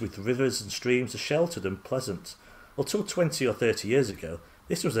valleys with rivers and streams are sheltered and pleasant. Until 20 or 30 years ago,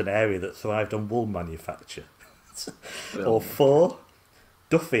 this was an area that thrived on wool manufacture. Or 4.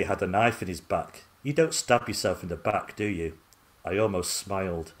 Duffy had a knife in his back. You don't stab yourself in the back, do you? I almost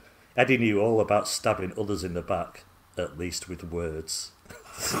smiled. Eddie knew all about stabbing others in the back, at least with words.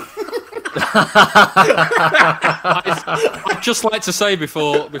 I'd just like to say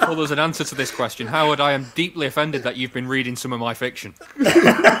before there's an answer to this question, Howard, I am deeply offended that you've been reading some of my fiction.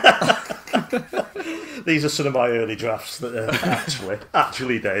 These are some of my early drafts that are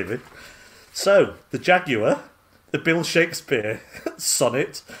actually, David. So, the Jaguar, the Bill Shakespeare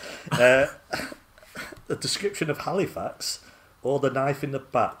sonnet, the description of Halifax, or the knife in the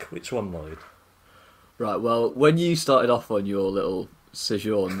back. Which one, Lloyd? Right, well, when you started off on your little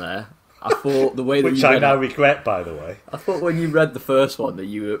sojourn there, I thought the way that Which you I read now it, regret, by the way. I thought when you read the first one that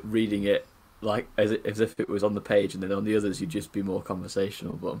you were reading it like as if it was on the page, and then on the others you'd just be more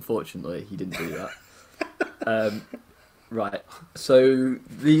conversational. But unfortunately, he didn't do that. Right, so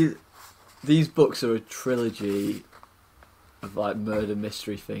these books are a trilogy of like murder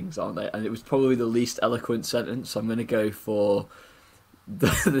mystery things, aren't they? And it was probably the least eloquent sentence, so I'm going to go for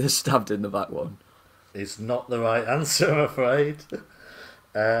the stabbed in the back one. It's not the right answer, I'm afraid.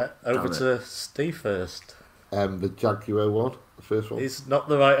 Over to Steve first. The Jaguar one, the first one. It's not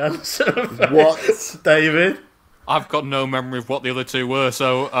the right answer, I'm afraid. What? David? I've got no memory of what the other two were,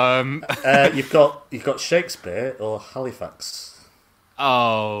 so You've got Shakespeare or Halifax.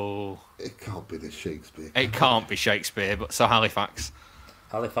 oh, It can't be the Shakespeare. It can't be Shakespeare, but so Halifax.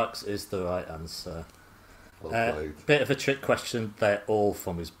 Halifax is the right answer. Well played. Bit of a trick question. They're all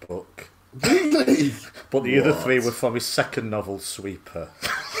from his book, Really? but the other What? 3 were from his second novel, Sweeper.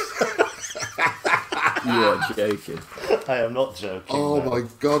 You are joking. I am not joking. Oh no. my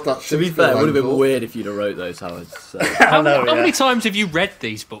god, that To be Shakespeare fair, it would have been angle. weird if you'd have wrote those, Howard. So. I know, How yeah. many times have you read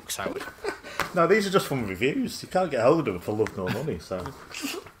these books, Howard? No, these are just from reviews. You can't get hold of them for love nor money. So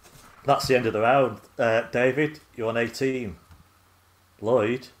that's the end of the round. David, you're on 18.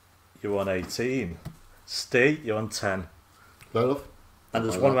 Lloyd, you're on 18. Steve, you're on 10. Fair enough. And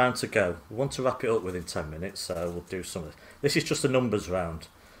there's one round to go. We want to wrap it up within 10 minutes, so we'll do some of this. This is just a numbers round.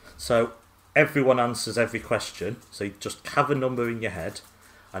 So everyone answers every question. So you just have a number in your head,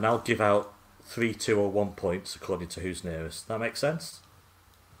 and I'll give out 3, 2, or 1 points according to who's nearest. That make sense?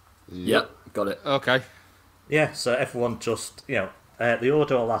 Yep, got it. Okay. Yeah, so everyone just, the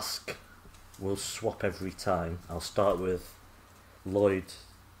order I'll ask will swap every time. I'll start with Lloyd.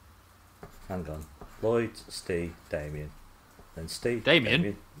 Hang on. Lloyd, Steve, Damien. Then Steve.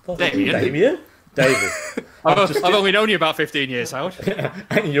 Damien? Damien? David. I've only known you about 15 years, Howard.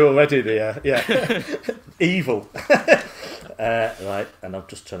 And you're already there, yeah. Evil. Right, and I'm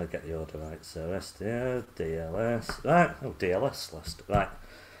just trying to get the order right. So SDO, DLS. Right, DLS last. Right.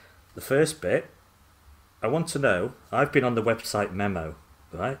 The first bit, I want to know, I've been on the website Memo,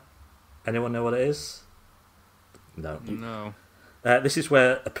 right? Anyone know what it is? No. No. This is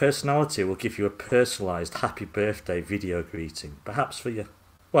where a personality will give you a personalised happy birthday video greeting. Perhaps for your...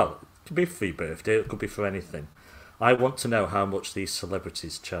 Well, it could be for your birthday, it could be for anything. I want to know how much these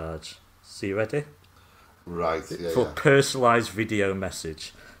celebrities charge. So you ready? Right, yeah, For a yeah. personalised video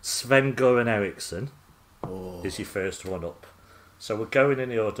message. Sven-Goran Eriksson Oh. is your first one up. So we're going in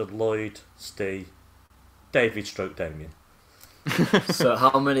the order: Lloyd, Steve, David, stroke Damien. So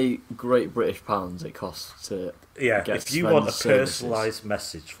how many Great British pounds it costs to Yeah, get if you Sven's want a services? personalised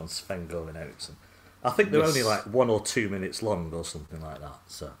message from Sven-Goran Eriksson. I think they're Yes. only like 1 or 2 minutes long or something like that.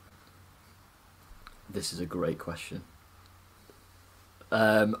 So This is a great question.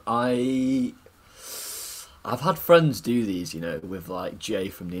 I've had friends do these, with like Jay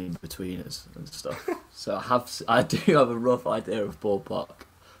from the In-Betweeners and stuff. So I do have a rough idea of ballpark,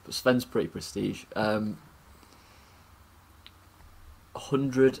 but Sven's pretty prestige.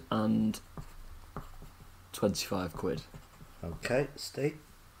 125 quid. okay, Steve.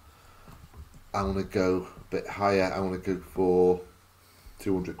 I want to go a bit higher. I want to go for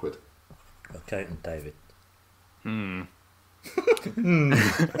 200 quid. Okay, and David.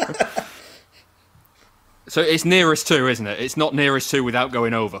 So it's nearest to, isn't it? It's not nearest to without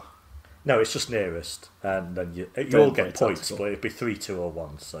going over. No, it's just nearest, and then you all Don't get play points, tactical. but it'd be 3, 2, or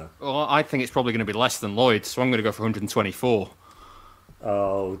 1. So Well, I think it's probably going to be less than Lloyd, so I'm going to go for 124.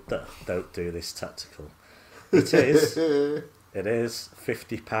 oh, don't do this tactical. It is. It is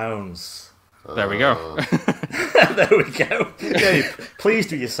 £50. There we go. There we go. Yeah, you're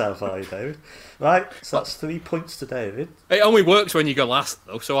pleased with yourself, are you, David? Right, so that's 3 points to David. It only works when you go last,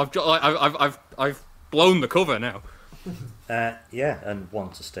 though. So I've blown the cover now. Yeah, and 1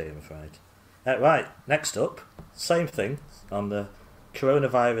 to Steve, I'm afraid. Right, next up, same thing on the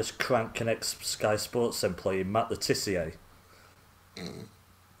coronavirus crank connects Sky Sports employee Matt Letitia.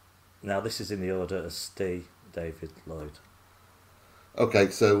 Now this is in the order of Steve, David, Lloyd. Okay,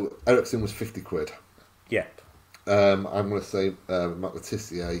 so Ericsson was 50 quid. Yep. I'm going to say Matt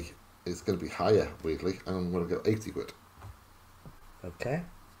Letitia is going to be higher, weirdly, and I'm going to go 80 quid. Okay.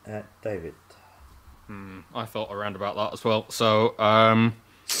 David. I thought around about that as well. So,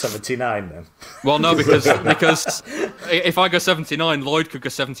 79 then. well, no, because if I go 79, Lloyd could go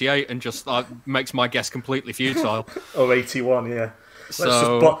 78, and just makes my guess completely futile. Or 81, yeah.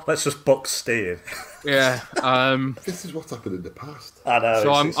 So Let's just box Steve. yeah. This is what's happened in the past. I know. So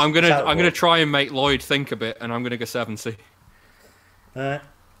it's I'm terrible. gonna try and make Lloyd think a bit, and I'm gonna go 70.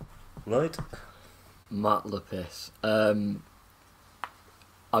 Lloyd? Matt Lapis.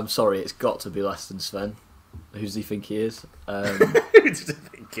 I'm sorry, it's got to be less than Sven. Who does he think he is? Who do you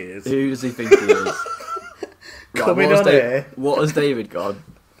think he is? Who does he think he is? Coming what has on here. What has David gone?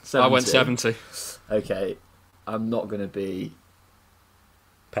 70? I went 70. Okay, I'm not going to be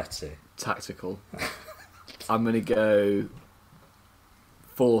Petty. tactical. I'm going to go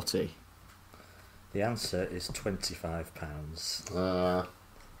 40. The answer is £25. So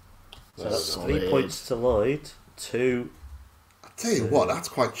that's Solid. 3 points to Lloyd. 2. I tell you what, that's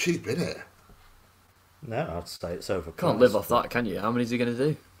quite cheap, isn't it? No, I'd say it's over. Can't live off that, can you? How many is he going to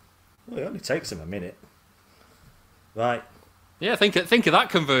do? Well, it only takes him a minute. Right. Yeah, think of that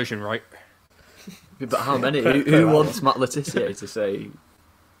conversion rate. But how many? Who wants Matt Letitia to say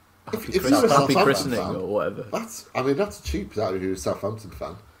happy, if you're a happy Southampton christening fan, or whatever. That's cheap out if you're a Southampton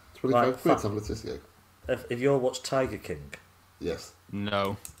fan. 25 quid, San Francisco. If you all watch Tiger King, Yes.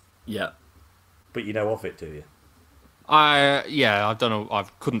 No. Yeah. but you know of it, do you? I don't know. I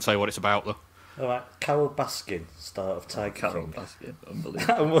couldn't say what it's about though. All right, Carol Baskin, star of Tiger Carol King. Baskin,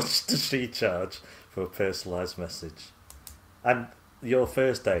 unbelievable. How much does she charge for a personalised message? And you're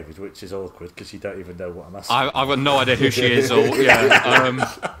first, David, which is awkward because you don't even know what I'm asking. I've got no idea who she is. Or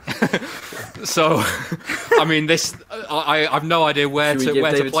so, I mean, this I've no idea where Should we give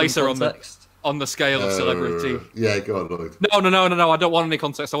to David place some her context? on the scale of celebrity. Yeah, go on, Lloyd. No. I don't want any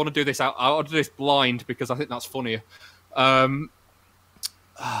context. I want to do this out. I want to do this blind because I think that's funnier. £200.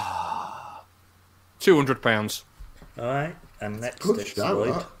 All right, and next Good it's shout,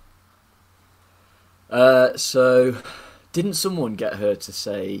 Lloyd. that. So, didn't someone get her to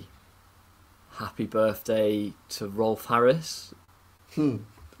say happy birthday to Rolf Harris? I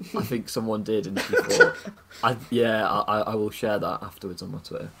think someone did, and she thought, I will share that afterwards on my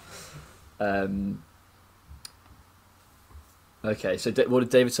Twitter. Okay, so what did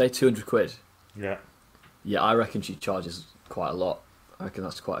David say? 200 quid? Yeah. Yeah, I reckon she charges quite a lot. I reckon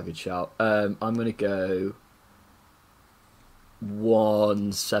that's quite a good shout. I'm going to go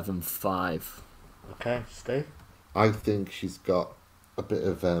 175. Okay, Steve. I think she's got a bit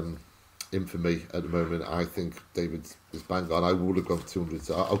of infamy at the moment. I think David is bang on. I would have gone for 200,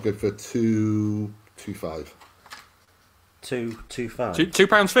 so I'll go for 225. 225.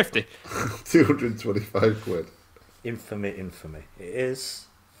 £2.50. 225 quid. Infamy. It is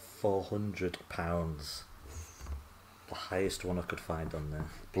 £400. The highest one I could find on there.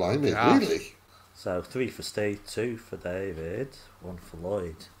 Blimey, Gosh. really? So 3 for Steve, 2 for David, 1 for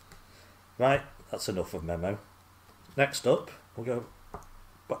Lloyd. Right, that's enough of memo. Next up, we'll go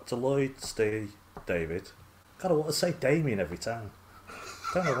back to Lloyd, Steve, David. God, I want to say Damien every time.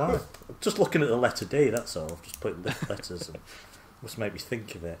 Don't know why. I'm just looking at the letter D, that's all. I've just put letters and must make me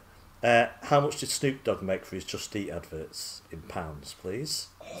think of it. How much did Snoop Dogg make for his Just Eat adverts in pounds, please?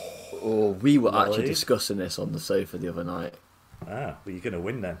 Oh, we were actually Lloyd? discussing this on the sofa the other night. Well, you're going to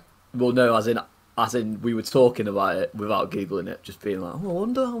win then. Well, no, as in we were talking about it without googling it, just being like, oh, I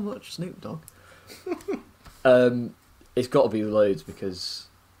wonder how much Snoop Dogg. It's got to be loads because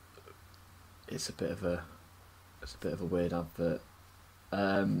it's a bit of a weird advert.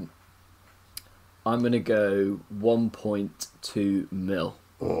 I'm gonna go 1.2 mil.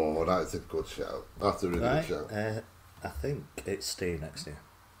 Oh, that is a good shout. That's a really Right, good shout. I think it's Steve next year.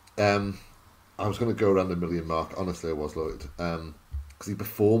 I was going to go around the million mark. Honestly, I was, Lloyd. Because he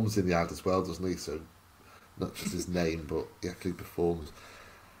performs in the ad as well, doesn't he? So, not just his name, but he actually performs.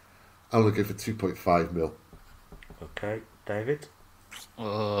 I'm going to go for 2.5 mil. Okay, David?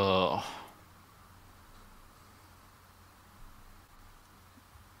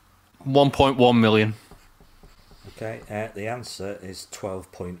 1.1 million. Okay, the answer is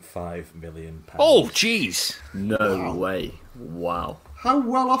 £12.5 million. Oh, jeez. No way! Wow. How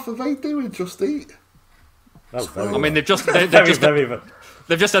well off are they doing, Just Eat? Oh, very I mean, they've just very,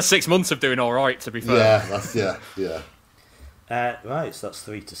 they've just had 6 months of doing all right. To be fair. Yeah. Right, so that's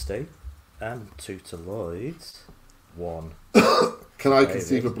 3 to Steve, and 2 to Lloyd. 1. Can I David.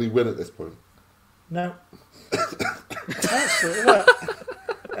 conceivably win at this point? No. Actually, well,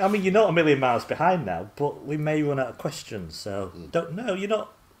 I mean, you're not a million miles behind now, but we may run out of questions, so don't know. You're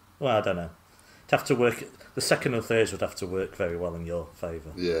not. Well, I don't know. You'd have to work. The second and third would have to work very well in your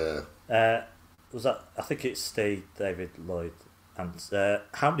favour. Yeah. Was that? I think it's Steve, David, Lloyd, and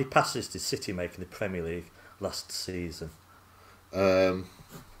how many passes did City make in the Premier League last season? So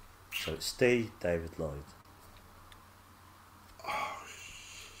it's Steve, David, Lloyd.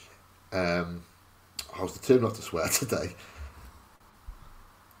 I was determined not to swear today.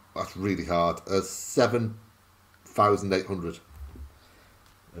 That's really hard. 7,800.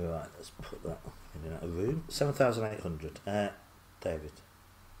 Right, let's put that in a room. 7,800. David.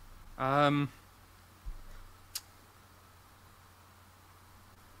 I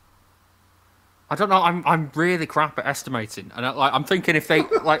don't know. I'm really crap at estimating, and I'm thinking if they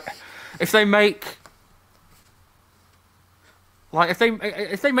if they make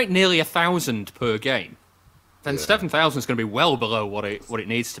nearly 1,000 per game, then 7,000 is going to be well below what it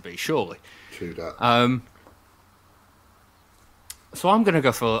needs to be, surely. True that. So I'm going to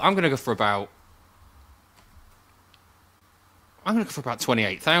go for about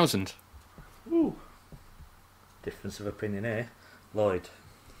 28,000. Ooh. Difference of opinion here. Lloyd.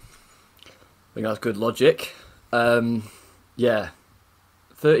 I think that's good logic.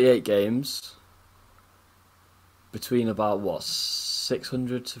 38 games between about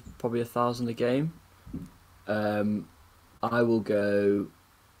 600 to probably 1,000 a game. I will go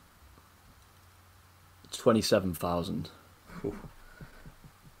 27,000.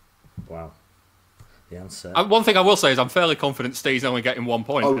 Wow. The answer. One thing I will say is I'm fairly confident Steve's only getting 1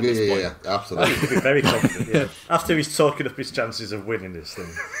 point. Oh, at this point. yeah, absolutely. You'd be very confident, yeah. After he's talking up his chances of winning this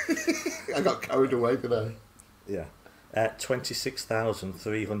thing. I got carried away today. Yeah.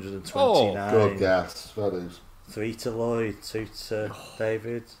 26,329. Oh, Good guess. That is. 3 to Lloyd, 2 to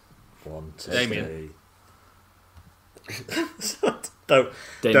David, 1 to Damien. Steve. don't.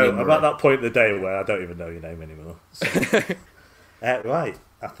 I'm at that point in the day where I don't even know your name anymore. So. Right,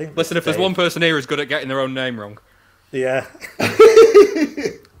 I think. Listen, if there's one person here who's good at getting their own name wrong. Yeah.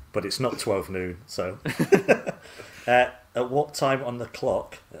 But it's not 12 noon, so. At what time on the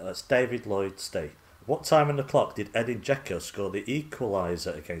clock? That's David Lloyd Steve. What time on the clock did Edin Dzeko score the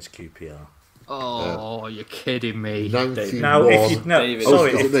equaliser against QPR? Oh, you're kidding me. 91. Now, if you David,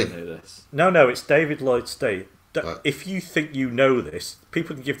 sorry, is if, it know this. no, it's David Lloyd Steve. Right. If you think you know this,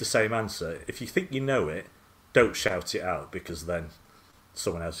 people can give the same answer. If you think you know it, don't shout it out because then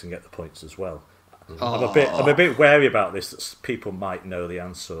someone else can get the points as well. I'm a bit wary about this. That people might know the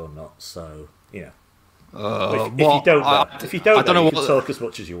answer or not. So if you don't know, you can talk as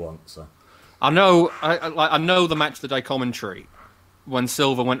much as you want. So I know the match of the day commentary when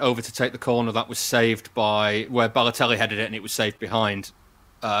Silva went over to take the corner that was saved by where Balotelli headed it and it was saved behind.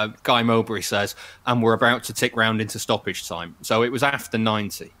 Guy Mowbray says, and we're about to tick round into stoppage time. So it was after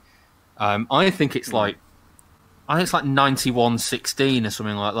 90. I think it's like 91-16 or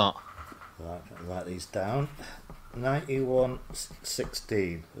something like that. right, write these down.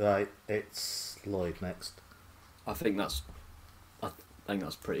 91-16. Right, it's Lloyd next. I think that's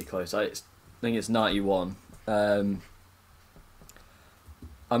pretty close. I think it's 91. I'm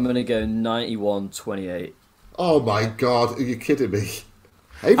going to go 91-28. Oh my God, are you kidding me?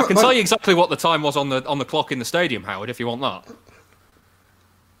 I can tell you exactly what the time was on the clock in the stadium, Howard, if you want that.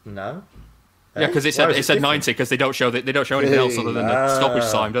 No. Yeah, because it said 90 because they don't show anything else other than the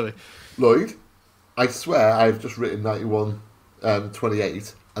stoppage time, do they? Lloyd, I swear I've just written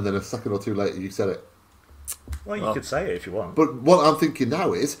 91-28, and then a second or two later you said it. Well, you could say it if you want. But what I'm thinking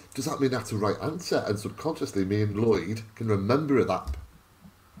now is, does that mean that's the right answer? And subconsciously, me and Lloyd can remember that.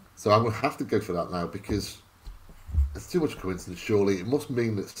 So I'm going to have to go for that now because it's too much coincidence, surely. It must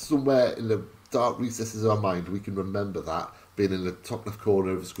mean that somewhere in the dark recesses of our mind, we can remember that being in the top left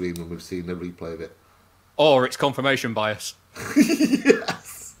corner of the screen when we've seen the replay of it. Or it's confirmation bias.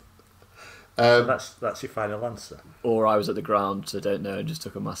 Yes! That's your final answer. Or I was at the ground, so don't know, and just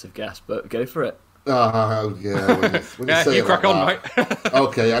took a massive guess. But go for it. Oh, yeah. When Yeah, say you it crack like on, that. mate.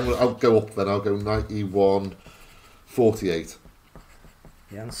 Okay, I'll go up then. I'll go 91-48.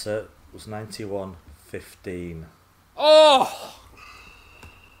 The answer was 91-15. Oh!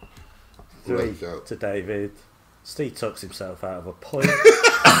 3 Great shout. to David. Steve tucks himself out of a point.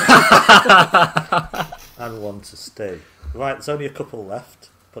 And 1 to Steve. Right, there's only a couple left,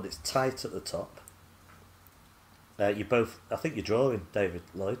 but it's tight at the top. I think you're drawing, David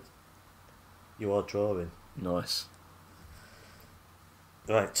Lloyd. You are drawing. Nice.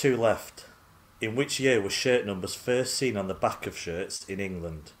 Right, 2 left. In which year were shirt numbers first seen on the back of shirts in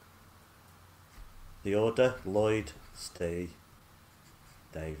England? The order: Lloyd, Steve,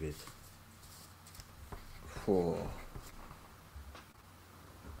 David. Oh.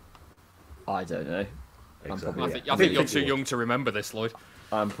 I don't know. Exactly. I think you're too young to remember this, Lloyd.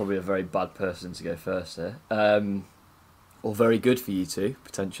 I'm probably a very bad person to go first here. Or very good for you two,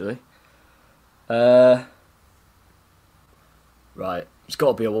 potentially. Right. It's got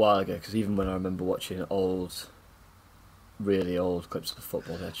to be a while ago, because even when I remember watching really old clips of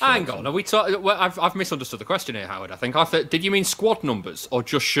football... Hang on, are we I've misunderstood the question here, Howard, I think. Did you mean squad numbers or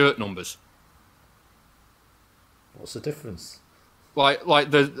just shirt numbers? What's the difference?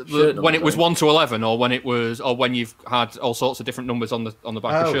 Like the when it was 1 to 11, or when you've had all sorts of different numbers on the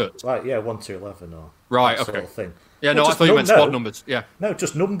back of shirts. Right, yeah, 1 to 11 or right, that okay. sort of thing. Yeah, Well, no, I thought you meant squad numbers. Yeah, no,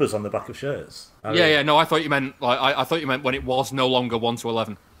 just numbers on the back of shirts. No, I thought you meant I thought you meant when it was no longer 1 to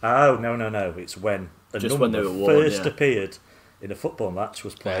 11. Oh no, it's when a Just number when they were worn, first yeah. appeared in a football match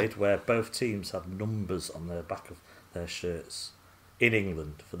was played, where both teams had numbers on the back of their shirts in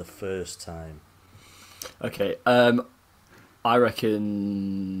England for the first time. Okay, I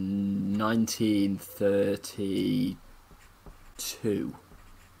reckon 1932.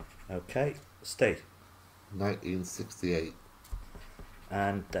 Okay, Steve 1968.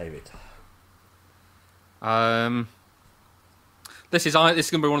 and David. This is going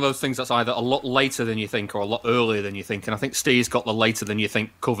to be one of those things that's either a lot later than you think or a lot earlier than you think, and I think Steve's got the later than you think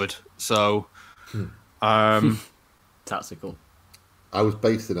covered. So, Tactical. I was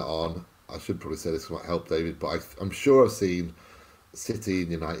basing it on, I should probably say this might help David, but I'm sure I've seen City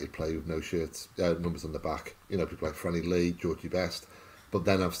and United play with no shirts, numbers on the back. You know, people like Franny Lee, Georgie Best. But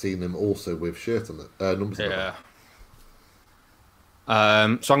then I've seen them also with shirts on the numbers on the back.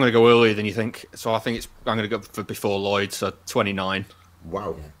 So I'm going to go earlier than you think. So I think I'm going to go for before Lloyd, so 29.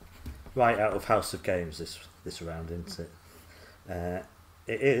 Wow. Yeah. Right out of House of Games this round, isn't it?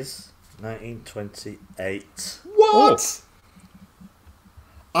 It is 1928. What?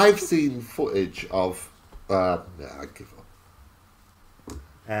 I've seen footage of... I give up.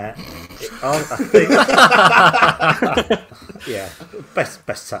 I think... yeah,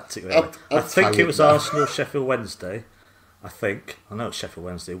 best tactic, really. I think it was Arsenal, Sheffield Wednesday. I know it's Sheffield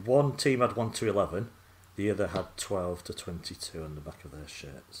Wednesday. One team had 1 to 11. The other had 12 to 22 on the back of their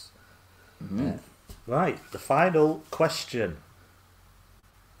shirts. Mm-hmm. Right, the final question.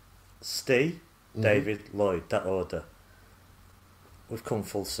 Steve, David, Lloyd, that order. We've come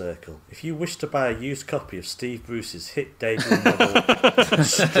full circle. If you wish to buy a used copy of Steve Bruce's hit debut novel,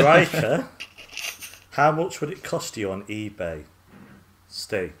 Striker, how much would it cost you on eBay?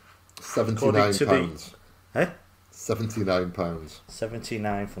 Steve? £79. Eh? £79.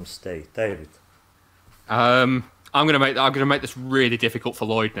 79 from Steve. David? I'm going to make this really difficult for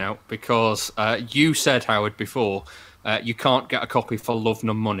Lloyd now because you said, Howard, before you can't get a copy for love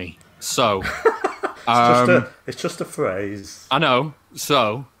nor money. So it's just a phrase. I know.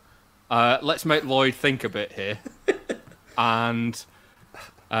 So let's make Lloyd think a bit here, and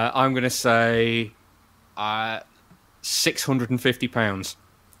I'm going to say £650.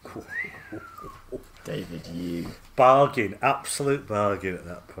 David, you bargain, absolute bargain at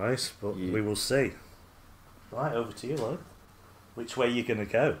that price, but we will see. Right, over to you, Lloyd. Which way are you going to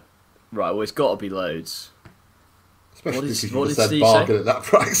go? Right, well, it's got to be loads. Especially if you what just did said Steve bargain say? at that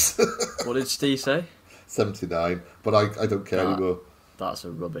price. What did Steve say? 79, but I don't care anymore. That's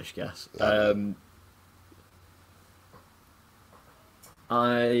a rubbish guess. Yeah.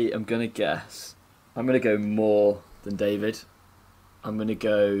 I am going to guess. I'm going to go more than David. I'm going to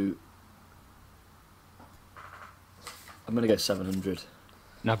go 700.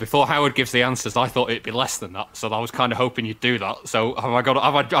 Now, before Howard gives the answers, I thought it'd be less than that, so I was kind of hoping you'd do that. So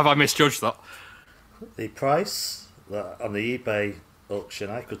have I misjudged that? The price on the eBay auction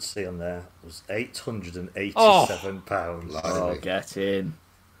I could see on there was £887. Oh, get in.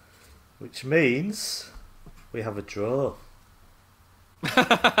 Which means we have a draw.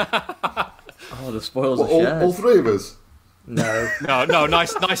 Oh, the spoils What, are shared. all three of us? No. No,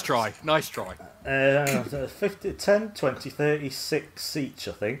 nice try. 50, 10, 20, 30, 6 each,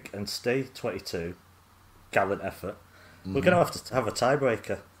 I think, and stay 22. Gallant effort. We're going to have a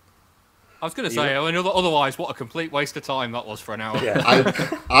tiebreaker. I was going to say, otherwise, what a complete waste of time that was for an hour. Yeah.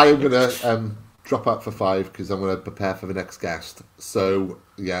 I'm going to drop out for 5 because I'm going to prepare for the next guest. So,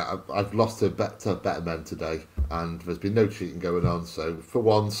 yeah, I've lost to better men today, and there's been no cheating going on. So, for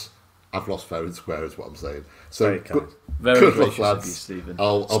once, I've lost fair and square, is what I'm saying. So, Very kind. Very good gracious luck, of lads. you, Stephen.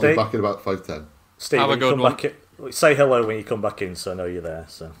 I'll be back in about 5:10. Steve, Have a good one. Say hello when you come back in, so I know you're there.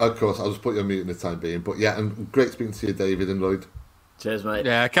 So. Of course, I'll just put you on mute in the time being. But yeah, and great speaking to you, David and Lloyd. Cheers, mate.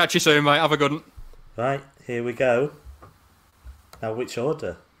 Yeah, catch you soon, mate. Have a good one. Right, here we go. Now, which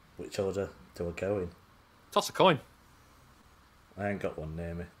order? Which order do I go in? Toss a coin. I ain't got one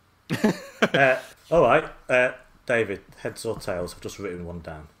near me. All right, David, heads or tails? I've just written one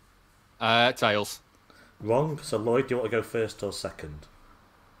down. Tails. Wrong. So, Lloyd, do you want to go first or second?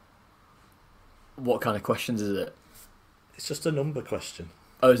 What kind of questions is it? It's just a number question.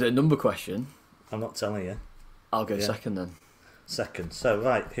 Oh, is it a number question? I'm not telling you. I'll go second then. Second. So,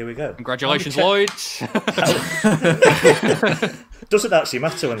 right, here we go. Congratulations, Lloyd. Doesn't actually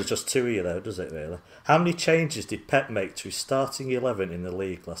matter when there's just two of you, though, does it, really? How many changes did Pep make to his starting 11 in the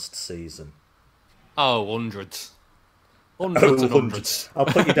league last season? Oh, hundreds. Hundreds and hundreds. I'll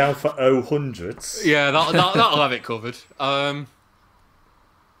put you down for hundreds. Yeah, that'll have it covered.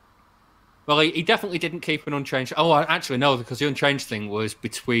 Well, he definitely didn't keep an unchanged... Oh, actually, no, because the unchanged thing was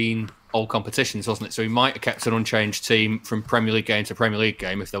between all competitions, wasn't it? So he might have kept an unchanged team from Premier League game to Premier League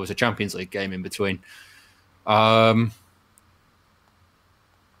game if there was a Champions League game in between. I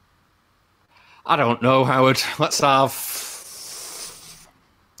don't know, Howard. Let's have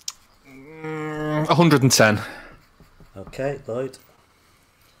 110. Okay, Lloyd.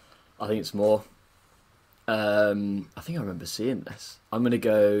 I think it's more. I think I remember seeing this. I'm going to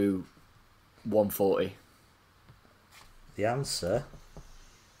go 140. The answer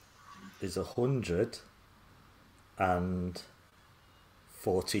is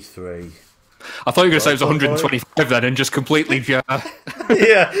 143. I thought you were going to say it was 125 then and just completely... Yeah,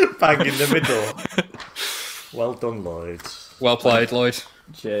 bang in the middle. Well done, Lloyd. Well played, Lloyd.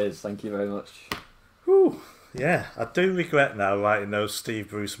 Cheers, thank you very much. Whew. Yeah, I do regret now writing those Steve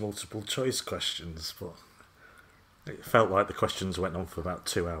Bruce multiple choice questions, but it felt like the questions went on for about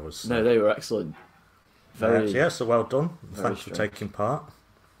 2 hours. So. No, they were excellent. Very, Yeah, so well done. Thanks strange. for taking part.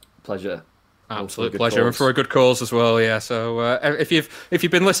 Pleasure. Absolute Good pleasure, and cause. for a good cause as well. Yeah. So if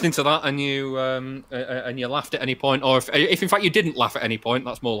you've been listening to that and you laughed at any point, or if in fact you didn't laugh at any point,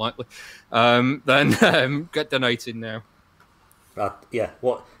 that's more likely. Then get donating now. Yeah,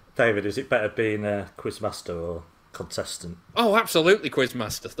 what, David? Is it better being a quizmaster or contestant? Oh, absolutely,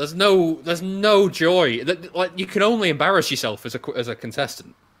 Quizmaster. There's no joy. Like you can only embarrass yourself as a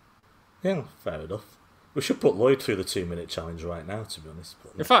contestant. Yeah, fair enough. We should put Lloyd through the 2-minute challenge right now, to be honest.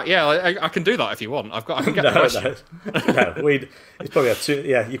 But In fact, yeah, I can do that if you want. I can get the no, question. no. It's probably had two.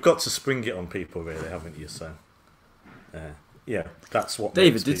 Yeah, you've got to spring it on people, really, haven't you? So, yeah, that's what.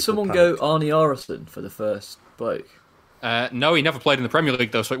 David, makes did people someone panic. go Arnie Orison for the first bloke? No, he never played in the Premier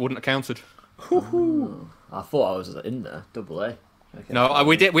League though, so it wouldn't have counted. I thought I was in there, double A. Okay. No,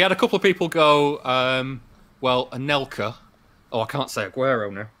 we did. We had a couple of people go. Anelka. Oh, I can't say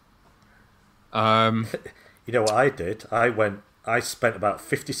Aguero now. You know what I did? I spent about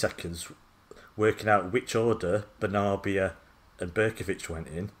 50 seconds working out which order Bernabia and Berkovic went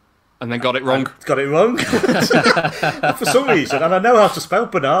in. And then got it wrong. Got it wrong. For some reason, and I know how to spell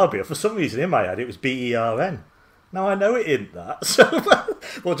Bernabia, for some reason in my head it was Bern. Now I know it isn't that. So,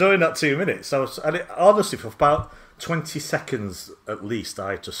 well, during that 2 minutes, honestly, for about 20 seconds at least,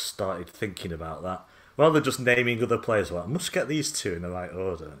 I just started thinking about that. Rather than just naming other players, I must get these two in the right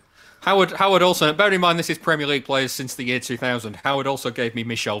order. Howard also, bearing in mind this is Premier League players since the year 2000, Howard also gave me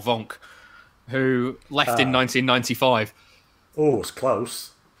Michel Vonk, who left in 1995. Oh, it's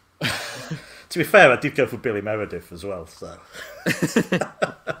close. To be fair, I did go for Billy Meredith as well. So,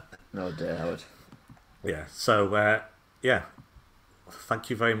 No dear, Howard. yeah. So, yeah. Thank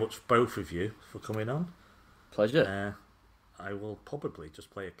you very much, both of you, for coming on. Pleasure. I will probably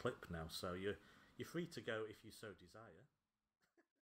just play a clip now, so you're free to go if you so desire.